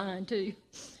I'm blind too.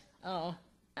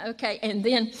 Okay, and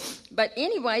then, but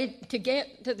anyway, to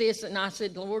get to this, and I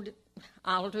said, Lord,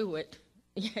 I'll do it.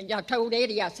 I told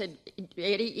Eddie, I said,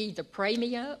 Eddie, either pray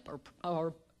me up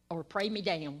or pray me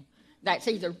down. That's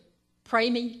either pray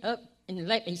me up and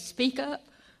let me speak up,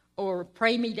 or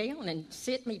pray me down and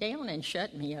sit me down and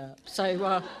shut me up.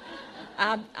 So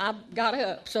I got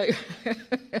up. So,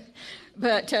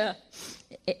 but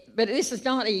this is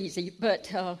not easy. But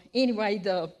anyway,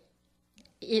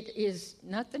 it is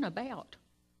nothing about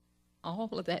all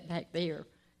of that back there,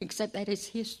 except that it's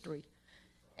history,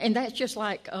 and that's just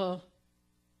like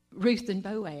Ruth and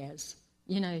Boaz.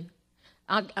 You know,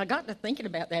 I got to thinking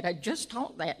about that. I just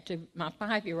taught that to my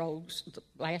 5-year-olds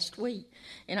last week,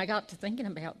 and I got to thinking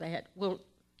about that. Well,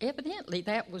 evidently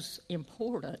that was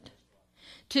important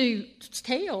to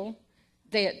tell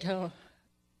that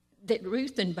that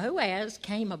Ruth and Boaz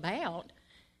came about,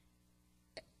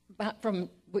 but and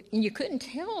you couldn't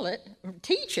tell it or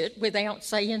teach it without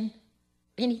saying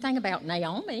anything about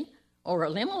Naomi or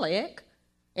Elimelech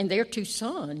and their 2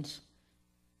 sons.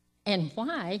 And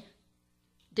why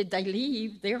did they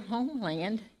leave their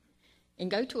homeland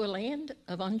and go to a land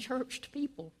of unchurched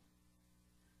people?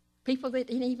 People that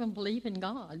didn't even believe in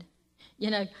God,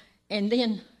 you know. And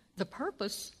then the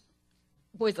purpose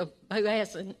with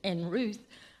Boaz and Ruth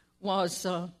was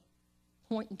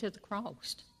pointing to the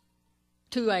cross,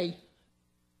 to a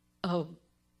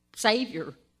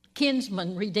Savior,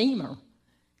 kinsman, redeemer,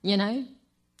 you know.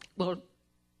 Well,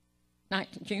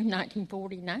 June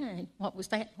 1949, what was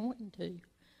that pointing to?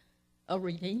 A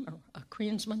redeemer, a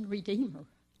kinsman redeemer,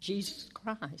 Jesus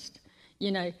Christ,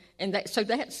 you know. And so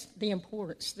that's the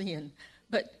importance then.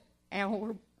 But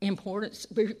our importance,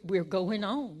 we're going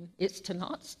on. It's to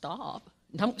not stop.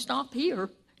 Don't stop here,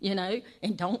 you know,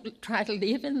 and don't try to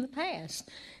live in the past.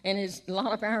 And as a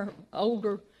lot of our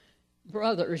older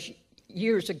brothers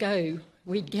years ago,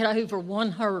 we'd get over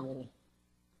one hurdle,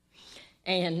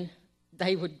 and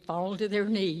they would fall to their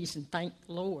knees and thank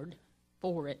the Lord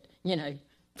for it, you know,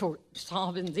 for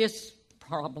solving this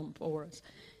problem for us.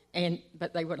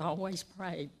 But they would always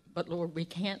pray, but Lord, we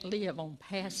can't live on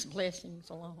past blessings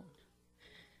alone.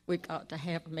 We've got to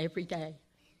have them every day.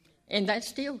 And that's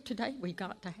still today, we've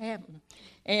got to have them.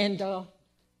 And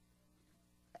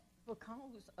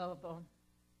because of...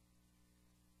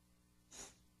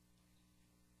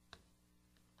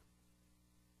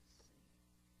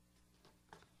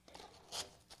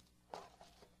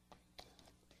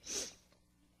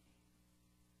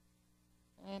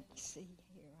 let me see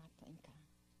here. I think I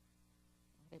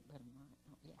got it, but I might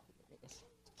not. Yeah, here it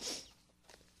is.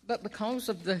 But because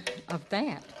of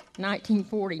that,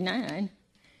 1949,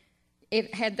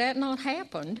 had that not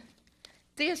happened,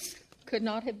 this could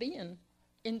not have been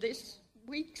in this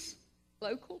week's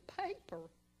local paper.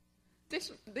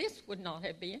 This would not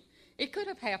have been. It could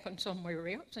have happened somewhere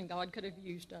else, and God could have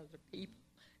used other people.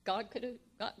 God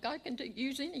can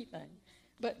use anything,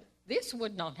 but this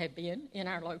would not have been in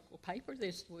our local paper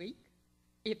this week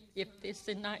if this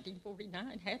in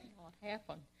 1949 had not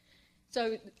happened.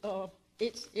 So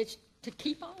it's to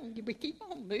keep on. We keep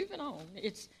on moving on.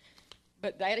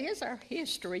 But that is our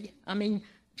history. I mean,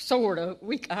 sort of.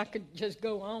 I could just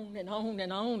go on and on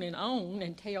and on and on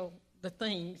and tell the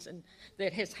things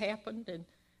that has happened, and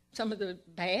some of the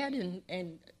bad,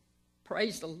 and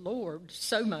praise the Lord,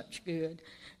 so much good.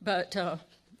 But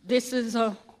this is,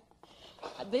 I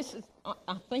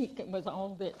think it was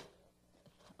all that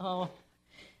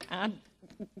I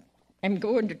am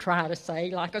going to try to say.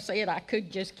 Like I said, I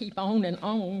could just keep on and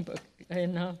on, but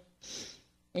and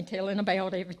telling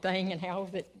about everything and how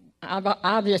that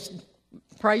I just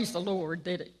praise the Lord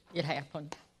that it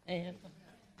happened. And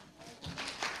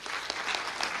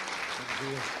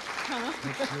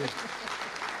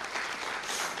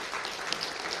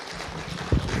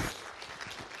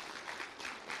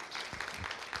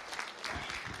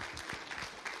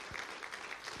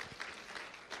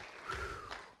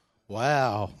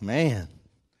Wow, man,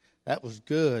 that was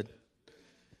good.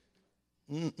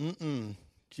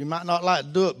 She might not like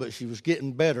to do it, but she was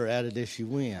getting better at it as she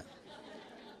went.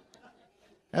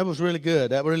 That was really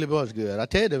good. That really was good. I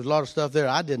tell you, there was a lot of stuff there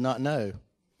I did not know.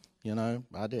 You know,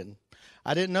 I didn't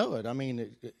know it. I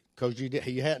mean, because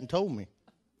you hadn't told me.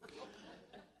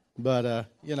 But,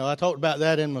 you know, I talked about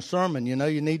that in my sermon. You know,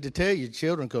 you need to tell your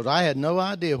children, because I had no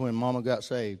idea when Mama got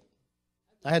saved.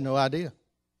 I had no idea.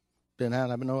 Didn't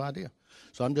have no idea.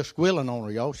 So I'm just squealing on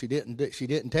her, y'all. She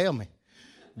didn't tell me.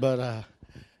 But,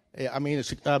 I mean,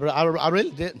 I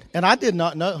really didn't. And I did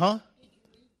not know, huh?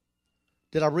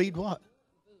 Did I read what?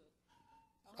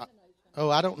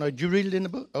 I don't know. Did you read it in the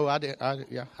book? Oh, I did.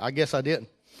 Yeah, I guess I didn't.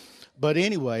 But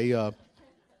anyway,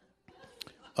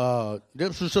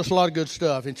 this was just a lot of good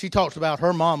stuff. And she talks about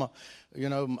her mama, you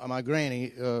know, my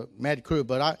granny, Maddie Crew.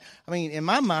 But I mean, in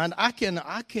my mind, I can't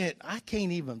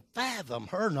even fathom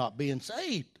her not being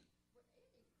saved.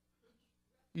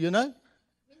 You know?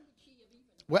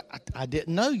 Well, I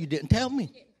didn't know. You didn't tell me.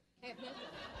 Is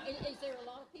there a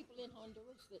lot of people in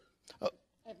Honduras that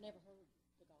have never heard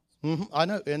the gospel? I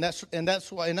know, and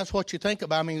that's what you think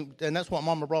about. I mean, and that's what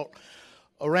Mama brought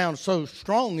around so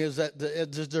strong, is that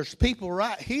there's people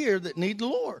right here that need the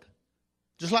Lord,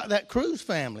 just like that Cruz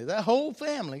family, that whole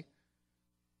family.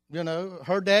 You know,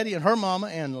 her daddy and her mama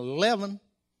and 11,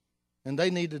 and they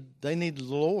needed the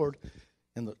Lord,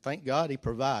 and thank God He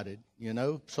provided. You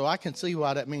know, so I can see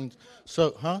why that means.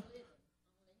 So, huh?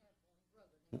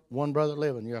 One brother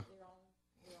living, yeah.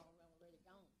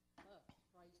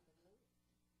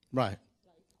 Right.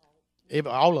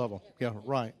 All of them, yeah.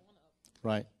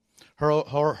 Right.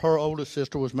 Her oldest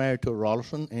sister was married to a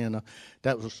Rollerson, and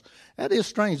that is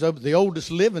strange. The oldest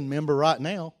living member right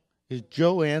now is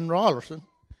Joanne Rollerson,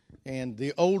 and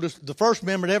the first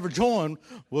member to ever join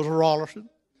was a Rollerson,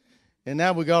 and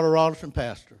now we got a Rollerson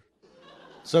pastor.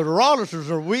 So the Rollersons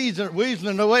are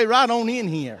weaseling their way right on in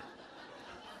here.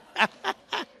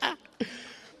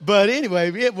 But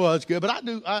anyway, it was good. But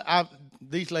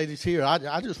these ladies here,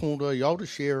 I just want y'all to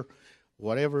share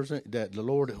whatever that the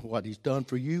Lord, what He's done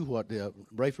for you, what the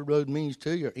Brayford Road means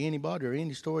to you, or anybody, or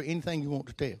any story, anything you want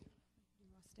to tell. You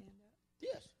want to stand up?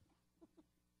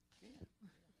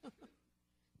 Yes.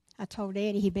 I told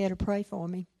Eddie he better pray for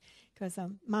me, because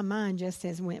my mind just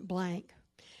has went blank.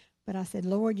 But I said,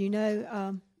 Lord, you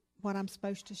know what I'm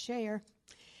supposed to share.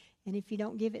 And if you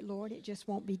don't give it, Lord, it just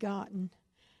won't be gotten.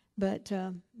 But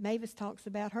Mavis talks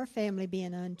about her family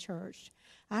being unchurched.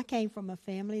 I came from a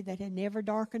family that had never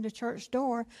darkened a church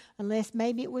door unless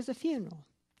maybe it was a funeral.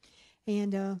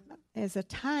 And as a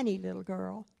tiny little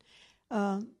girl,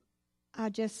 I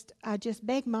just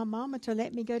begged my mama to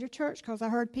let me go to church because I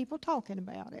heard people talking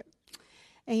about it.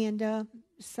 And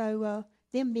so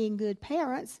them being good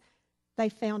parents, they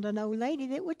found an old lady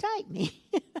that would take me.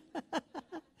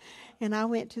 And I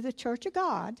went to the Church of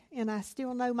God, and I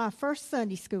still know my first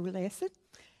Sunday school lesson.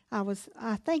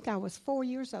 I think I was 4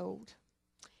 years old.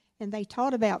 And they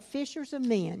taught about fishers of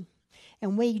men.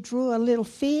 And we drew a little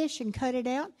fish and cut it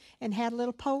out and had a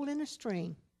little pole and a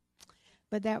string.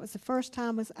 But that was the first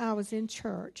time I was in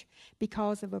church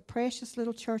because of a precious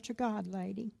little Church of God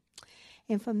lady.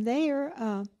 And from there,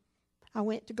 I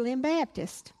went to Glen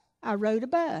Baptist. I rode a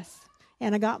bus,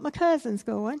 and I got my cousins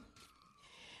going.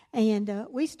 And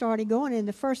we started going, and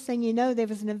the first thing you know, there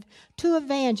was two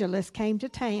evangelists came to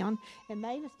town, and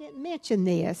Mavis didn't mention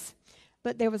this,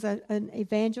 but there was an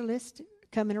evangelist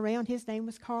coming around. His name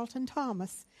was Carlton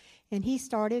Thomas, and he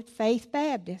started Faith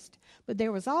Baptist. But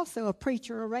there was also a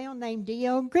preacher around named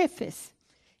D.L. Griffiths,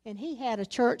 and he had a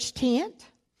church tent,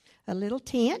 a little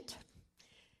tent,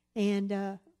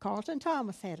 and Carlton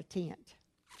Thomas had a tent.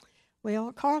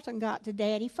 Well, Carlton got to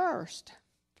Daddy first.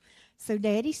 So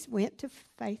Daddy went to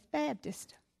Faith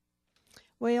Baptist.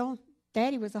 Well,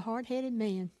 Daddy was a hard-headed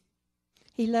man.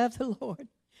 He loved the Lord,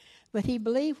 but he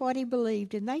believed what he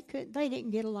believed, and they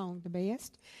didn't get along the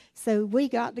best. So we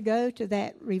got to go to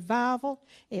that revival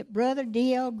at Brother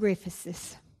D.L.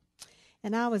 Griffiths'.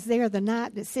 And I was there the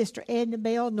night that Sister Edna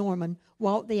Bell Norman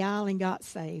walked the aisle and got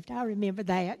saved. I remember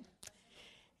that.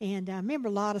 And I remember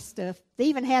a lot of stuff. They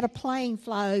even had a plane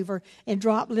fly over and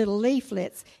drop little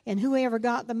leaflets. And whoever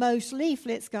got the most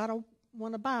leaflets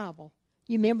won a Bible.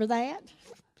 You remember that?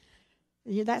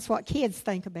 That's what kids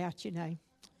think about,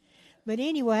 But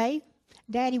anyway,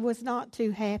 Daddy was not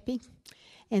too happy.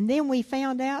 And then we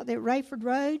found out that Rayford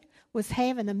Road was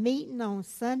having a meeting on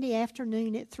Sunday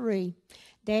afternoon at 3.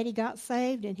 Daddy got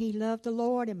saved, and he loved the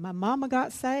Lord, and my mama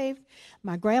got saved.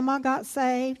 My grandma got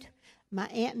saved. My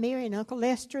Aunt Mary and Uncle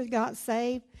Lester got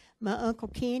saved. My Uncle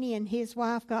Kenny and his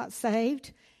wife got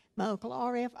saved. My Uncle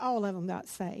R.F., all of them got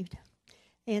saved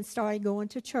and started going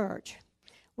to church.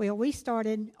 Well, we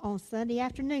started on Sunday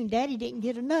afternoon. Daddy didn't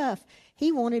get enough.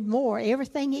 He wanted more,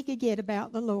 everything he could get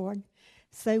about the Lord.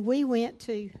 So we went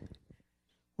to,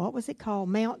 what was it called?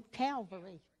 Mount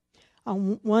Calvary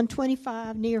on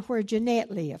 125 near where Jeanette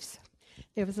lives.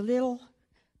 There was a little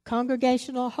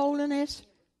Congregational Holiness,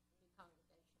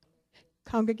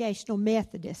 Congregational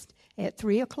Methodist at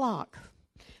 3 o'clock.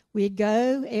 We'd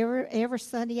go every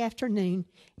Sunday afternoon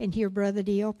and hear Brother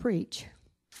D.L. preach.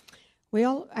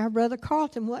 Well, our brother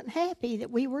Carlton wasn't happy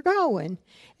that we were going,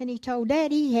 and he told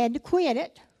Daddy he had to quit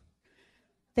it,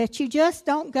 that you just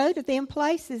don't go to them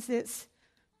places that's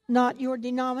not your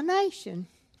denomination.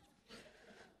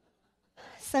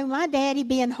 So my daddy,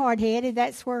 being hard-headed,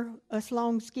 that's where us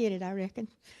longs get it, I reckon.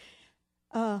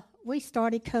 We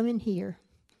started coming here,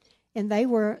 and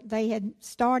they had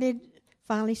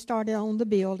finally started on the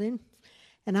building.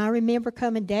 And I remember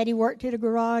coming, Daddy worked at a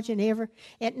garage, and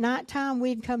at nighttime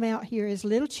we'd come out here as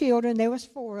little children. There was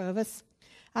 4 of us.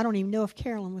 I don't even know if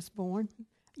Carolyn was born.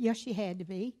 Yes, she had to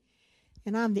be.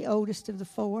 And I'm the oldest of the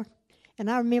 4. And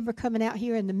I remember coming out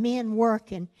here and the men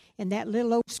working in that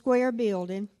little old square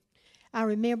building. I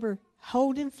remember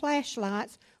holding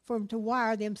flashlights for them to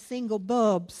wire them single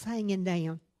bulbs hanging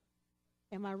down.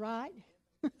 Am I right?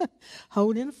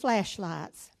 Holding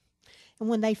flashlights. And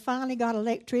when they finally got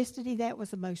electricity, that was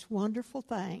the most wonderful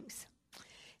things.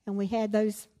 And we had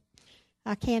those,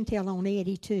 I can tell on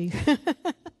Eddie too.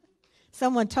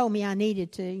 Someone told me I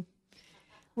needed to.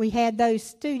 We had those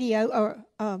studio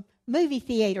or movie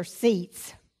theater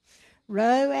seats,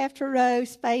 row after row,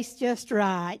 spaced just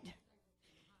right.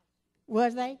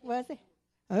 Was they?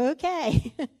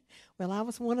 Okay. Well, I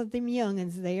was one of them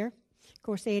young'uns there. Of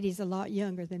course, Eddie's a lot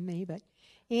younger than me, but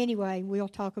anyway, we'll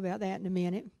talk about that in a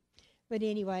minute. But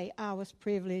anyway, I was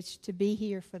privileged to be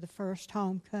here for the first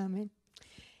homecoming.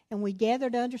 And we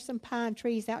gathered under some pine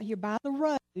trees out here by the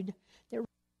road that ran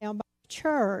down by the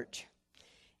church.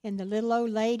 And the little old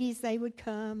ladies, they would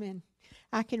come, and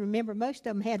I can remember most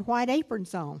of them had white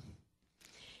aprons on.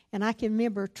 And I can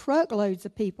remember truckloads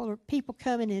of people, or people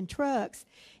coming in trucks,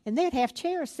 and they'd have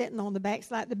chairs sitting on the backs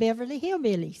like the Beverly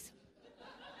Hillbillies.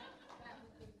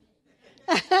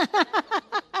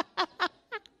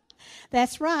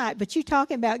 That's right, but you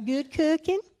talking about good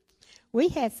cooking? We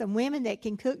had some women that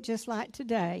can cook just like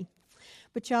today.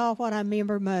 But y'all, what I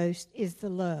remember most is the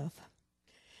love.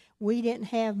 We didn't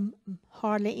have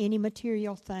hardly any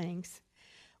material things.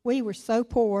 We were so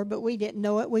poor, but we didn't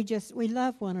know it. We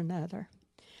loved one another.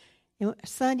 And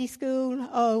Sunday school,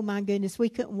 oh my goodness, we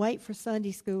couldn't wait for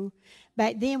Sunday school.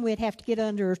 Back then we'd have to get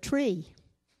under a tree.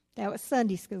 That was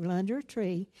Sunday school, under a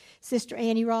tree. Sister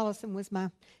Annie Rollison was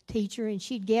my teacher, and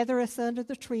she'd gather us under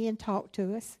the tree and talk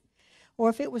to us. Or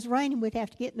if it was raining, we'd have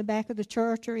to get in the back of the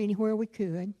church or anywhere we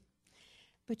could.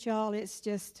 But y'all, it's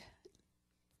just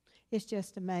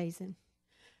amazing.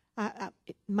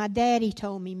 My daddy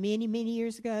told me many, many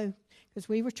years ago, because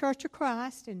we were Church of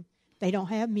Christ, and they don't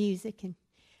have music, and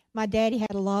my daddy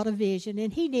had a lot of vision,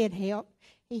 and he did help.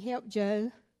 He helped Joe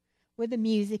with the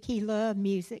music. He loved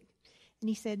music. And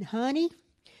he said, honey,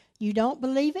 you don't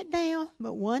believe it now,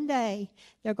 but one day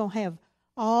they're going to have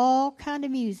all kind of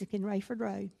music in Rayford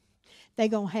Road. They're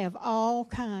going to have all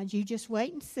kinds. You just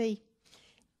wait and see.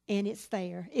 And it's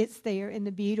there. It's there in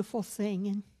the beautiful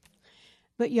singing.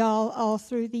 But y'all, all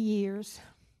through the years,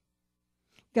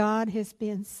 God has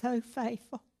been so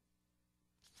faithful.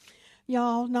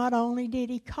 Y'all, not only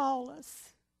did he call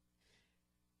us,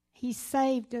 he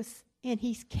saved us and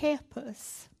he's kept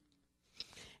us.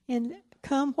 And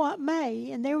come what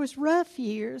may, and there was rough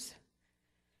years,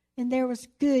 and there was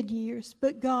good years,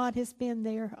 but God has been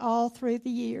there all through the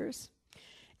years.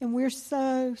 And we're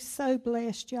so, so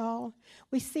blessed, y'all.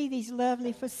 We see these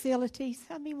lovely facilities.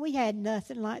 I mean, we had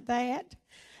nothing like that.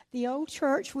 The old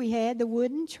church we had, the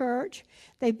wooden church,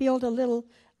 they built a little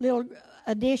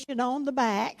addition on the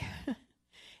back.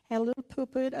 Had a little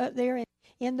pulpit up there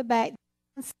in the back.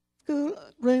 School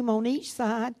room on each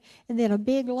side, and then a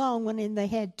big long one, and they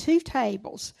had 2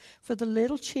 tables for the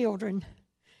little children.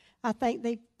 I think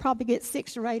they probably get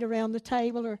 6 or 8 around the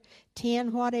table, or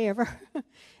 10, whatever.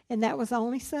 And that was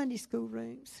only Sunday school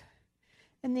rooms.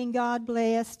 And then God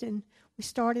blessed, and we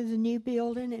started a new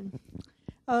building, and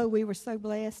oh, we were so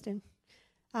blessed. And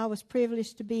I was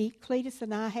privileged to be, Cletus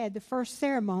and I had the first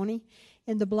ceremony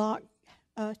in the block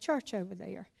church over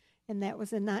there. And that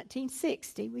was in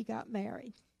 1960 we got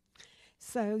married.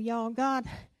 So, y'all, God,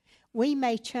 we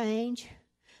may change.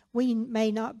 We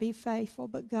may not be faithful,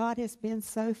 but God has been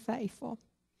so faithful.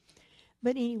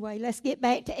 But anyway, let's get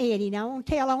back to Eddie. Now, I want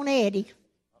to tell on Eddie.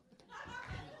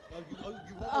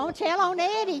 I want to tell on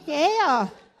Eddie, yeah.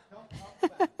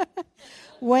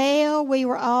 Well, we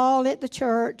were all at the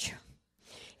church,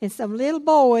 and some little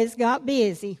boys got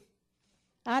busy.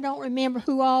 I don't remember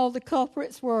who all the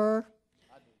culprits were.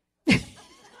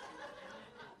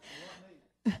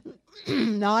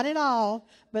 Not at all,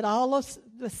 but all of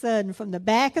a sudden, from the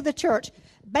back of the church,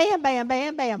 bam, bam,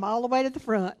 bam, bam, all the way to the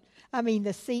front. I mean,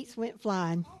 the seats went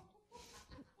flying.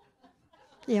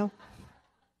 You know,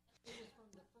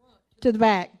 to the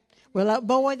back. Well,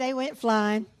 boy, they went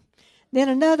flying. Then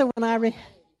another one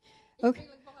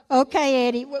okay,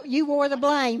 Eddie, you wore the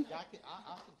blame.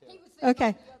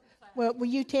 Okay. Well, will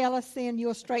you tell us then?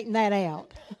 You'll straighten that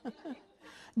out.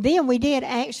 Then we did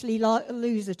actually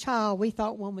lose a child. We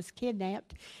thought one was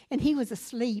kidnapped, and he was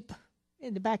asleep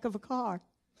in the back of a car.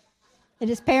 And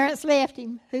his parents left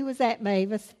him. Who was that,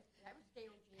 Mavis?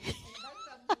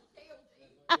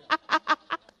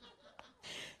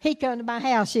 He come to my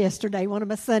house yesterday, one of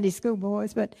my Sunday school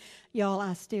boys. But, y'all,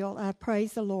 I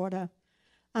praise the Lord.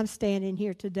 I'm standing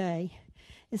here today.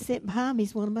 And sitting behind me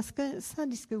is one of my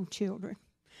Sunday school children.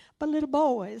 But little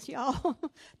boys, y'all.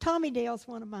 Tommy Dale's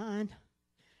one of mine.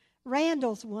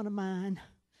 Randall's one of mine.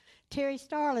 Terry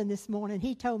Starling this morning,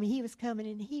 he told me he was coming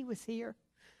and he was here.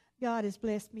 God has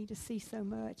blessed me to see so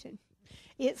much. And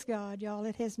it's God, y'all.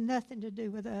 It has nothing to do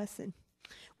with us. And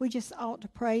we just ought to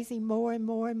praise Him more and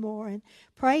more and more. And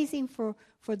praise Him for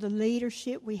the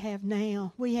leadership we have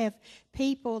now. We have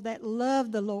people that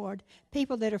love the Lord,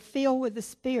 people that are filled with the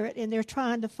Spirit, and they're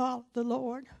trying to follow the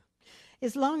Lord.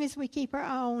 As long as we keep our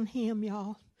eye on Him,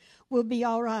 y'all, we'll be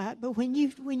all right. But when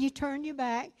you turn your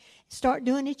back, start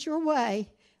doing it your way,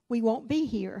 we won't be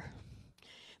here.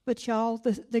 But y'all,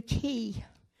 the key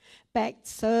back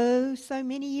so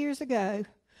many years ago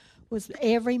was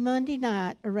every Monday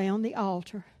night around the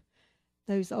altar,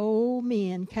 those old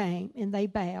men came and they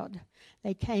bowed.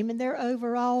 They came in their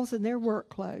overalls and their work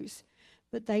clothes,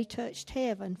 but they touched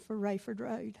heaven for Rayford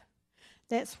Road.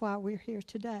 That's why we're here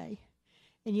today.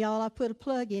 And y'all, I put a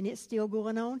plug in. It's still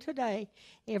going on today,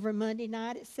 every Monday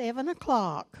night at 7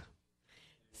 o'clock.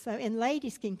 So, and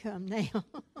ladies can come now.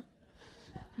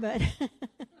 But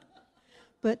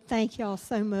thank y'all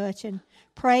so much, and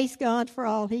praise God for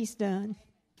all He's done.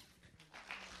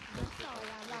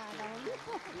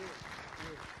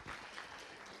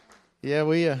 Yeah,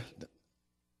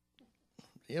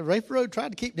 Rayford Road tried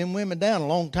to keep them women down a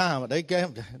long time, but they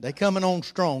coming on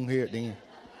strong here at the end.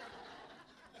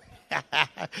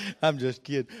 I'm just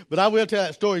kidding. But I will tell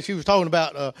that story. She was talking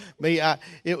about me.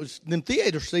 It was them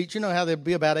theater seats. You know how there'd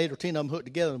be about 8 or 10 of them hooked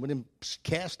together with them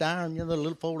cast iron, you know, the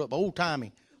little fold-up,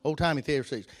 old-timey theater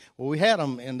seats. Well, we had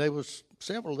them, and there was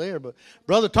several there. But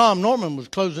Brother Tom Norman was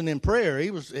closing in prayer.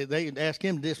 They asked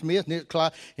him to dismiss,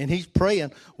 and he's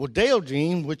praying. Well, Dale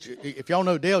Jean, which, if y'all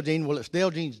know Dale Jean, well, it's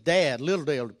Dale Jean's dad, Little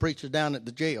Dale, that preaches down at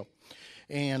the jail.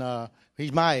 And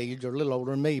he's my age, or a little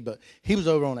older than me, but he was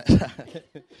over on that side.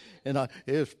 And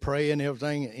it was praying and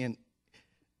everything, and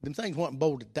them things wasn't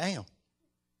bolted down.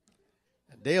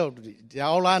 Dale,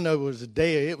 all I know was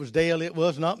Dale. It was Dale. It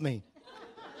was not me.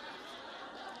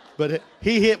 But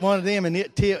he hit one of them, and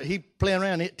it tipped. He playing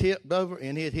around, it tipped over,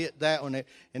 and it hit that one,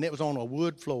 and it was on a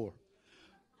wood floor.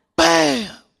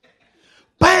 Bam!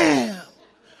 Bam!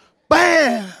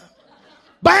 Bam!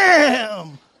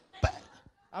 Bam!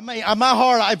 I mean, my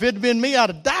heart, if it had been me, I'd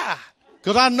have died.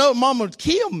 Because I know Mama would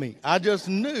kill me. I just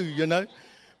knew, you know.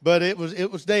 But it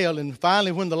was Dale. And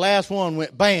finally, when the last one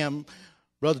went bam,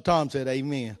 Brother Tom said,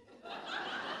 amen.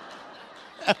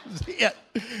 That was it.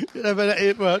 You know, but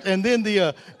it was. And then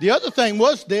the other thing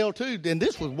was Dale, too. And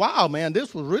this was wild, man.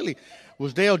 This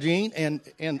was Dale Jean.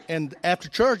 And after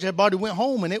church, everybody went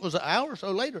home. And it was an hour or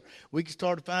so later, we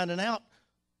started finding out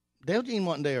Dale Jean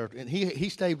wasn't there. And he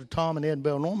stayed with Tom and Ed and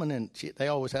Belle Norman. And they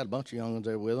always had a bunch of young ones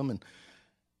there with them. And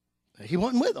he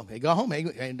wasn't with them. They got home.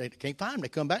 They can't find him. They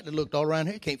come back. They looked all around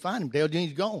here. Can't find him. Dale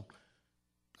Jean's gone.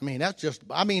 I mean, that's just,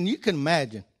 I mean, you can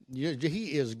imagine.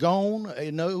 He is gone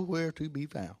and nowhere to be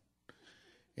found.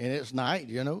 And it's night,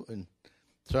 you know. And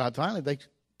so they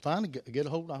finally get a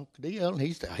hold of Dale. And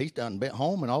he's done been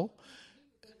home and all.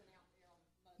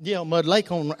 Yeah, Mud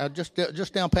Lake on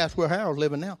just down past where Harold's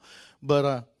living now.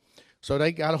 But so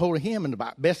they got a hold of him. And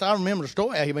the best I remember the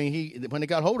story, I mean, when they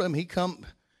got a hold of him, he come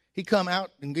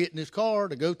out and get in his car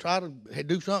to go try to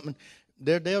do something.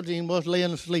 Dale Jean was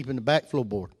laying asleep in the back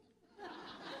floorboard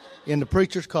in the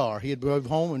preacher's car. He had drove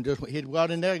home and he'd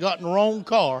got in there, got in the wrong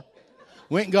car,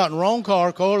 went and got in the wrong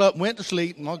car, called up, went to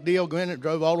sleep, and Uncle Dale went and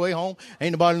drove all the way home.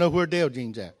 Ain't nobody know where Dale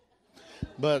Jean's at.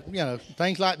 But, you know,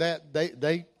 things like that,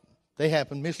 they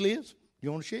happen. Miss Liz,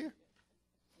 you want to share?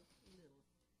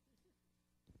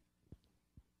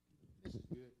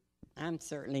 I'm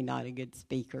certainly not a good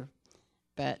speaker,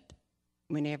 but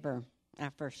whenever I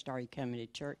first started coming to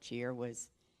church here was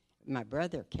my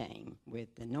brother came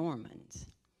with the Normans,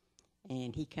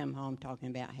 and he come home talking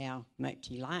about how much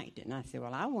he liked it, and I said,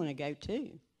 well, I want to go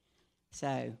too.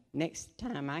 So next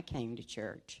time I came to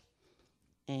church,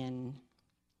 and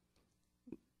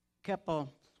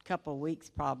couple weeks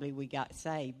probably we got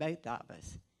saved, both of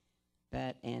us,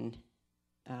 and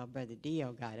Brother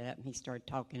Dio got up and he started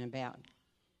talking about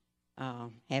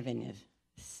having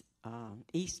a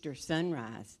Easter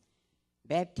sunrise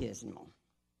baptismal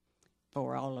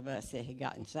for all of us that had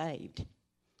gotten saved.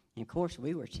 And, of course,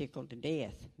 we were tickled to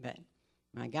death. But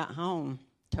when I got home,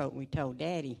 we told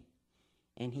Daddy,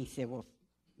 and he said, well,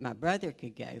 my brother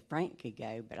could go, Frank could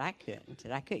go, but I couldn't.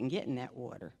 Said I couldn't get in that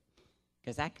water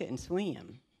because I couldn't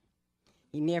swim.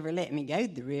 He never let me go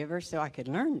to the river so I could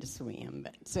learn to swim.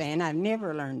 And I've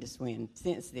never learned to swim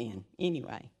since then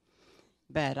anyway.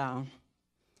 But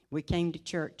we came to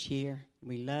church here.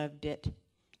 We loved it.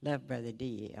 Loved Brother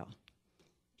D.L.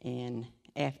 And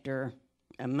after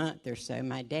a month or so,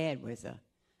 my dad was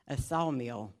a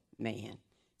sawmill man.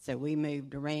 So we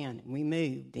moved around. We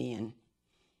moved then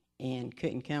and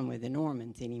couldn't come with the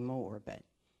Normans anymore.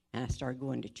 And I started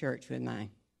going to church with my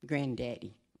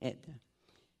granddaddy at the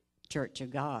Church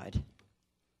of God.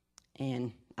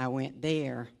 And I went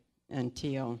there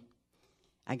until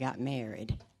I got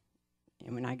married.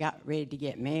 And when I got ready to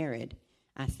get married,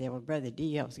 I said, well, Brother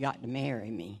D.L.'s got to marry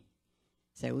me.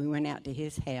 So we went out to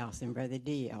his house, and Brother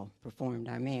D.L. performed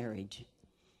our marriage.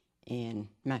 And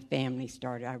my family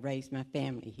started. I raised my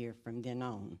family here from then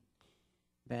on.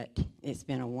 But it's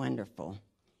been a wonderful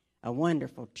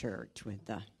church with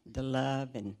the love,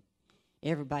 and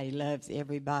everybody loves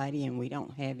everybody, and we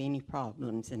don't have any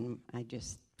problems. And I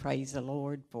just praise the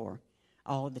Lord for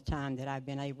all the time that I've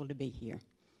been able to be here.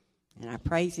 And I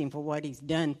praise him for what he's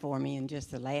done for me in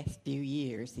just the last few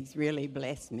years. He's really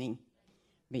blessed me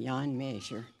beyond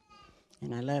measure.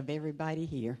 And I love everybody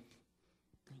here.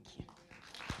 Thank you.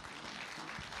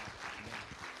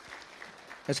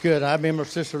 That's good. I remember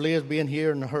Sister Liz being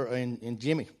here, and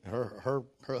Jimmy, her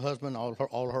husband, all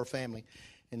of her family.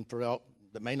 And for all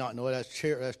that may not know it, that's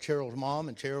Cheryl's mom,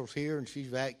 and Cheryl's here, and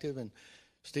she's active and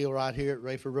still right here at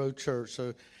Rayford Road Church.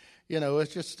 So, you know,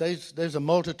 it's just there's a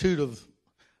multitude of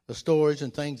stories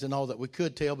and things and all that we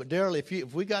could tell. But Daryl,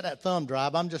 if we got that thumb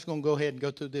drive, I'm just going to go ahead and go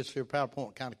through this here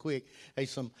PowerPoint kind of quick.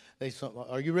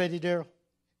 Are you ready, Daryl?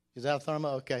 Is that a thumb?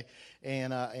 Okay.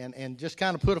 And just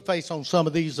kind of put a face on some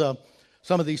of these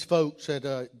folks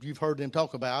that you've heard them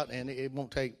talk about, and it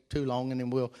won't take too long, and then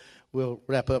we'll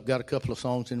wrap up. Got a couple of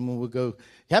songs, and then we'll go.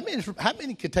 How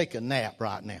many could take a nap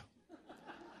right now?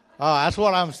 Oh, that's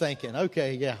what I was thinking.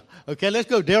 Okay, yeah. Okay, let's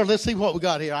go, Daryl. Let's see what we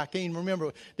got here. I can't even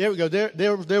remember. There we go.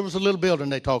 There was a little building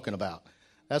they're talking about.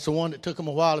 That's the one that took them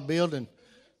a while to build, and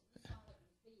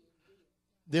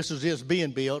this is just being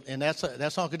built, and that's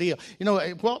Uncle Dio. You know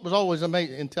what was always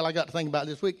amazing until I got to think about it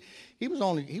this week. He was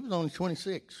only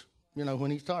 26. You know,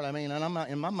 when he started. I mean, and I'm not,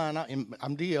 in my mind,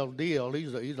 I'm DL.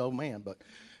 He's an old man, but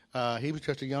he was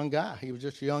just a young guy. He was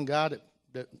just a young guy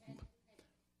that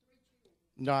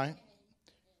right.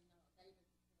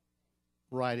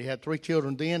 Right, he had 3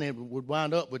 children then. It would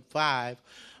wind up with 5,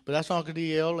 but that's Uncle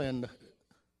DL and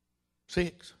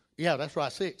 6. Yeah, that's right,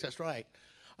 6. That's right.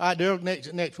 All right, Daryl,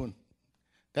 next one.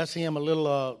 That's him, a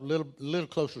little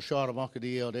closer shot of Uncle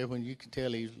DL there when you can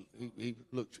tell he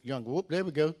looks younger. Whoop, there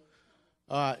we go.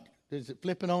 All right, is it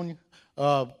flipping on you?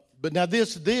 But now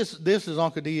this is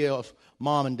Uncle DL's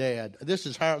mom and dad. This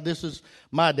is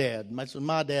my dad. This is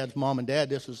my dad's mom and dad.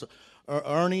 This is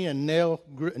Ernie and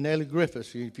Nellie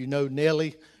Griffiths. If you know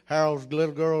Nellie, Harold's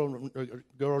little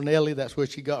girl Nellie, that's where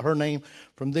she got her name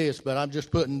from this. But I'm just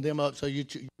putting them up so you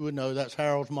would know that's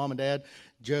Harold's mom and dad,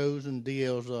 Joe's and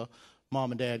DL's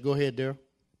mom and dad. Go ahead, Daryl.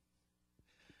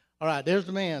 All right, there's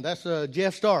the man. That's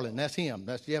Jeff Starling. That's him.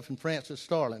 That's Jeff and Francis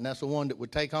Starling. That's the one that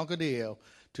would take Uncle DL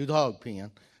to the hog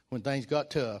pen when things got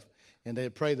tough, and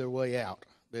they'd pray their way out.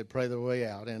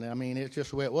 And, I mean, it's just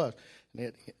the way it was.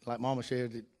 And like Mama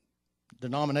said, the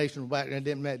denomination back then,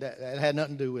 that had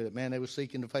nothing to do with it, man. They were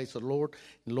seeking the face of the Lord.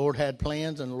 And the Lord had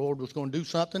plans, and the Lord was going to do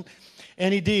something,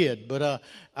 and he did. But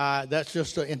that's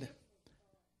just...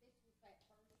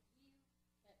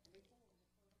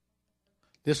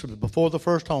 This was before the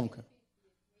first homecoming.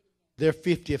 their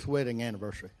 50th wedding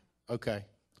anniversary. Okay,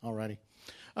 all righty.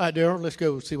 All right, Daryl, let's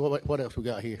go see what else we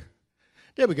got here.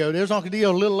 There we go. There's Uncle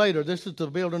Dio a little later. This is the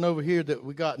building over here that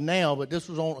we got now, but this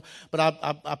was on. But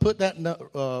I put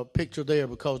that picture there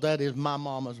because that is my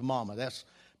mama's mama. That's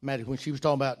Maddie. When she was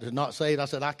talking about not saved, I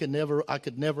said I could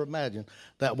never imagine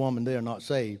that woman there not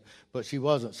saved. But she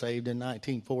wasn't saved in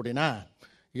 1949,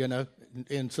 you know.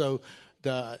 And so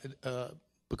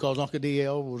because Uncle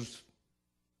Dio was,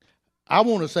 I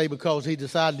want to say because he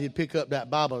decided to pick up that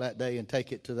Bible that day and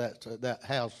take it to that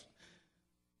house.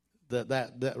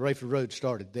 That Rayford Road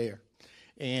started there.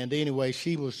 And anyway,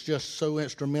 she was just so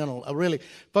instrumental. Really,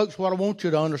 folks, what I want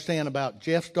you to understand about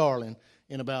Jeff Starling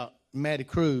and about Maddie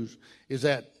Cruz is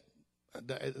that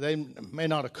they may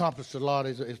not accomplish a lot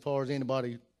as far as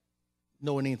anybody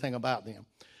knowing anything about them.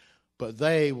 But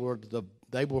they were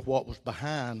what was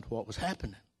behind what was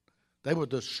happening. They were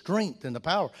the strength and the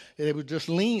power. They would just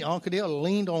Uncle Dale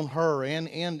leaned on her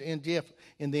and Jeff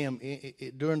and them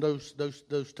during those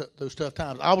tough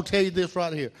times. I will tell you this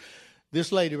right here.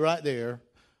 This lady right there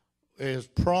is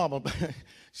probably,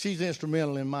 she's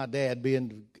instrumental in my dad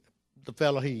being the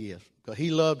fellow he is. Because he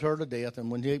loved her to death.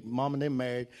 And when Mom and them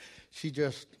married, she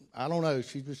just, I don't know,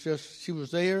 she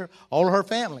was there. All of her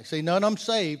family. See, none of them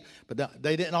saved, but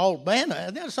they didn't all, man,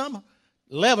 there's some,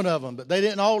 11 of them, but they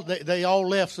didn't all, they all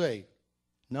left saved.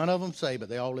 None of them saved, but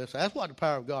they all left saved. That's what the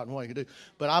power of God and what He can do.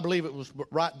 But I believe it was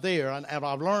right there, and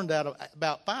I've learned that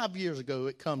about 5 years ago.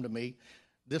 It come to me.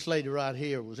 This lady right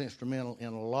here was instrumental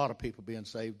in a lot of people being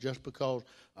saved just because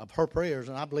of her prayers,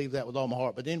 and I believe that with all my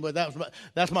heart. But anyway,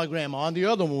 that's my grandma, and the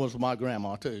other one was my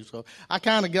grandma too. So I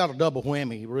kind of got a double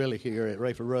whammy really here at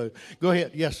Rayford Road. Go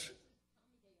ahead, yes.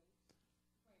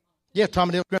 Yeah,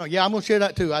 Tommy Dale's grandma. Yeah, I'm going to share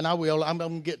that too, and I will. I'm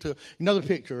going to get to another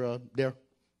picture there.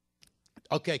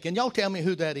 Okay, can y'all tell me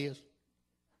who that is?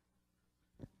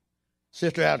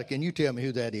 Sister Alda, can you tell me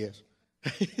who that is?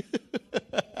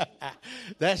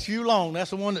 That's Hugh Long.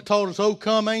 That's the one that told us, "Oh,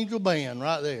 come angel band,"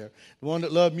 right there. The one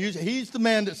that loved music. He's the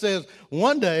man that says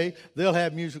one day they'll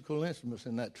have musical instruments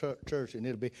in that church, and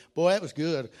it'll be, boy, that was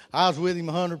good. I was with him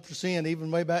 100%,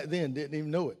 even way back then, didn't even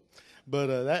know it.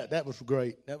 But that was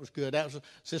great. That was good. That was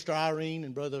Sister Irene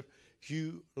and Brother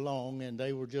Hugh Long, and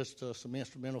they were just some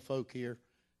instrumental folk here.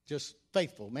 Just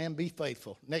faithful, man. Be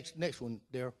faithful. Next one,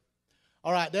 Daryl.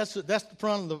 All right, that's the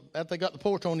front of they got the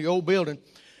porch on the old building,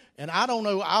 and I don't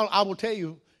know. I will tell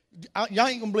you, y'all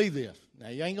ain't gonna believe this. Now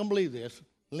you ain't gonna believe this.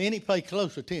 Lenny, pay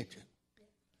close attention.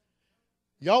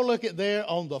 Y'all look at there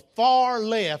on the far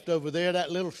left over there,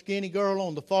 that little skinny girl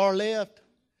on the far left.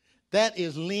 That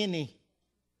is Lenny.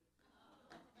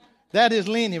 That is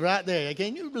Lenny right there.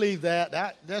 Can you believe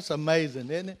that? That's amazing,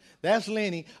 isn't it? That's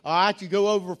Lenny. All right, you go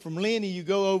over from Lenny, you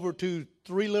go over to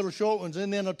 3 little short ones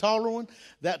and then a taller one.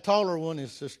 That taller one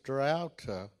is Sister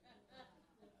Alta.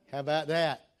 How about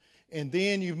that? And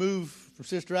then you move from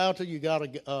Sister Alta, you got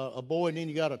a boy, and then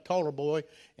you got a taller boy,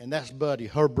 and that's Buddy,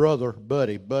 her brother,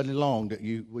 Buddy Long. That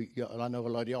I know a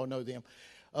lot of y'all know them.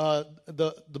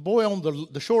 The boy on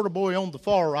the shorter boy on the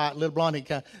far right, little blondie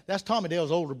kind, that's Tommy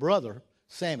Dale's older brother,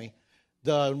 Sammy.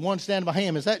 The one standing behind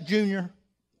him, is that Junior?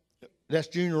 That's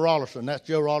Junior Rollerson. That's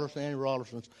Joe Rollerson, Andy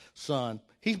Rollerson's son.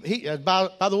 He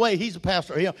by the way, he's a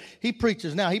pastor. He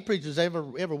preaches now. He preaches every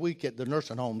week at the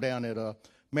nursing home down at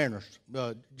Mariners.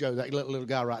 Joe, that little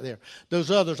guy right there.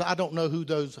 Those others, I don't know who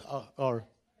those are.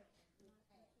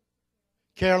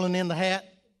 Carolyn in the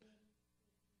hat.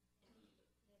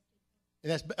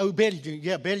 And that's Betty June.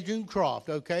 Yeah, Betty June Croft.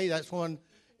 Okay, that's one.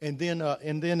 And then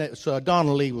it's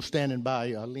Donna Lee was standing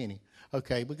by Lenny.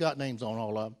 Okay, we got names on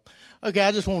all of them. Okay,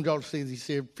 I just wanted y'all to see these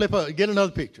here. Flip up, get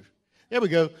another picture. There we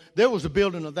go. There was a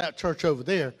building of that church over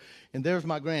there, and there's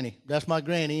my granny. That's my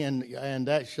granny, and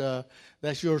that's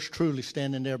yours truly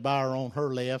standing there by her on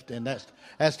her left, and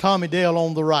that's Tommy Dale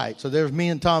on the right. So there's me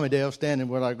and Tommy Dale standing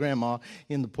with our grandma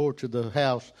in the porch of the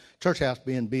house, church house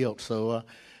being built. So,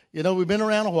 we've been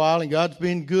around a while, and God's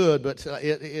been good, but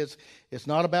it's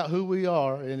not about who we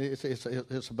are, and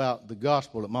it's about the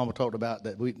gospel that Mama talked about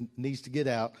that needs to get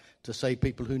out to save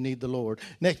people who need the Lord.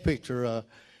 Next picture.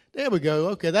 There we go.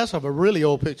 Okay, that's a really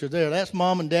old picture there. That's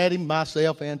Mom and Daddy,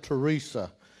 myself, and Teresa.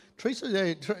 Teresa,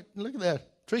 look at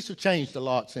that. Teresa changed a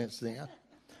lot since then.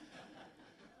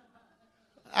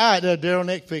 All right, Daryl,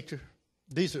 next picture.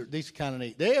 These are kind of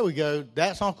neat. There we go.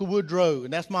 That's Uncle Woodrow,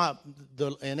 and that's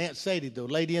and Aunt Sadie, the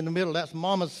lady in the middle. That's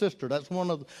Mama's sister. That's one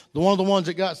of the ones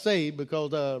that got saved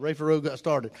because Rayford Road got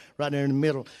started right there in the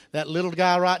middle. That little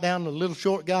guy right down, the little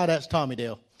short guy, that's Tommy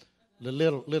Dale, the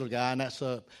little guy, and that's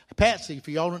Patsy. If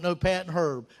y'all don't know Pat and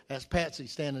Herb, that's Patsy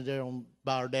standing there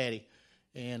by her daddy,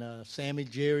 and Sammy,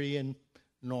 Jerry, and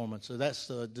Norman. So that's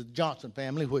the Johnson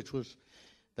family, which was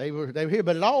they were here.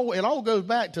 But it all goes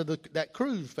back to that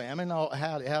Cruz family and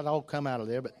how it all come out of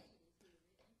there. But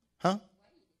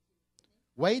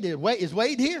is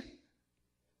Wade here?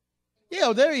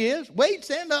 Yeah, there he is. Wade,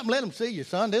 stand up and let him see you,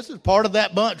 son. This is part of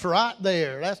that bunch right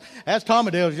there. That's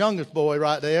Tommy Dale's youngest boy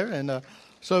right there. And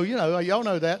so, y'all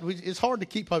know that. It's hard to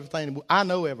keep everything. I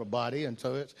know everybody, and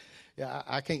so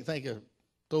I can't think of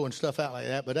throwing stuff out like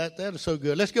that, but that is so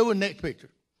good. Let's go with the next picture.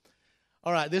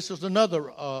 All right, this is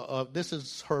another, this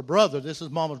is her brother. This is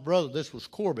Mama's brother. This was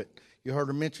Corbett. You heard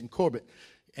her mention Corbett.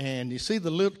 And you see the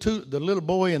little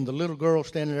boy and the little girl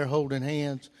standing there holding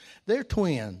hands. They're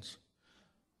twins.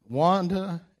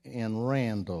 Wanda and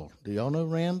Randall. Do y'all know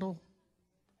Randall?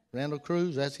 Randall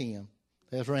Cruz, that's him.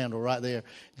 That's Randall right there.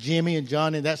 Jimmy and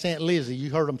Johnny, that's Aunt Lizzie.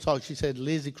 You heard them talk. She said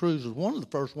Lizzie Cruz was one of the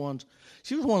first ones.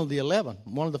 She was one of the 11,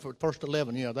 one of the first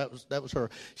 11. Yeah, that was her.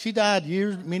 She died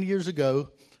many years ago,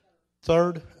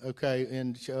 third, of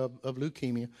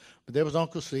leukemia. But there was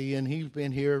Uncle C, and he's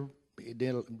been here,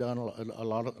 done a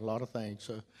lot of things.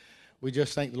 So we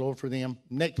just thank the Lord for them.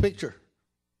 Next picture.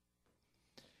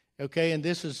 Okay, and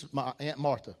this is my Aunt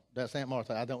Martha. That's Aunt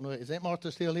Martha. I don't know. Is Aunt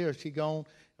Martha still here? Is she gone?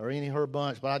 Or any of her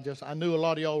bunch? But I knew a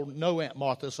lot of y'all know Aunt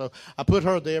Martha, so I put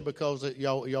her there because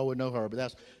y'all would know her. But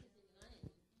that's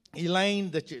Elaine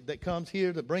that comes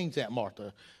here that brings Aunt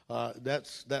Martha.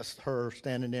 That's her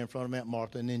standing there in front of Aunt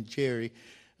Martha. And then Jerry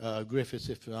Griffiths.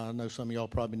 If I know some of y'all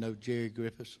probably know Jerry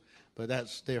Griffiths, but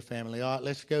that's their family. All right,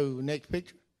 let's go next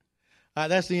picture. All right,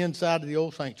 that's the inside of the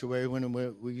old sanctuary when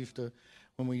we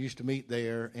used to meet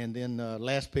there. And then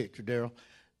last picture, Daryl.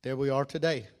 There we are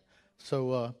today.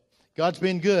 So God's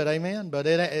been good, amen. But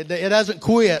it doesn't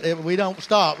quit. We don't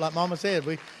stop, like Mama said.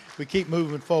 We keep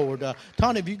moving forward.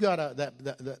 Tony, have you got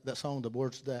that song, the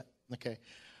words to that? Okay.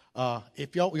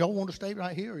 If y'all want to stay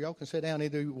right here, or y'all can sit down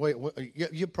either way.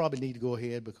 You probably need to go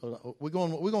ahead because we're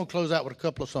going to close out with a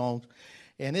couple of songs,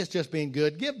 and it's just been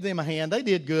good. Give them a hand. They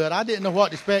did good. I didn't know what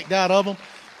to expect out of them,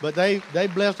 but they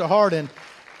blessed their heart. And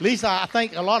Lisa, I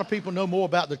think a lot of people know more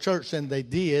about the church than they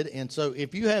did, and so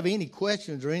if you have any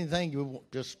questions or anything, you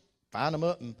just find them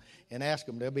up and ask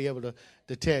them. They'll be able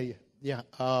to tell you. Yeah.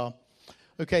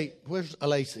 Okay, where's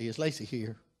Lacey? Is Lacey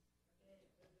here?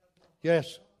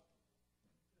 Yes.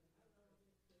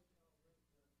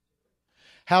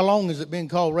 How long has it been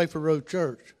called Rayford Road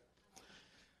Church?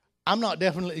 I'm not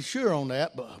definitely sure on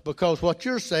that, but because what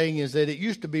you're saying is that it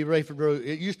used to be Rayford Road.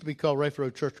 It used to be called Rayford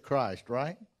Road Church of Christ,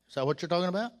 right? Is that what you're talking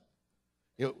about?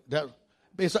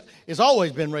 It's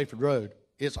always been Rayford Road.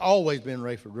 It's always been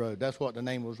Rayford Road. That's what the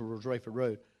name was Rayford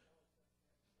Road.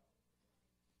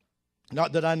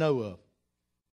 Not that I know of.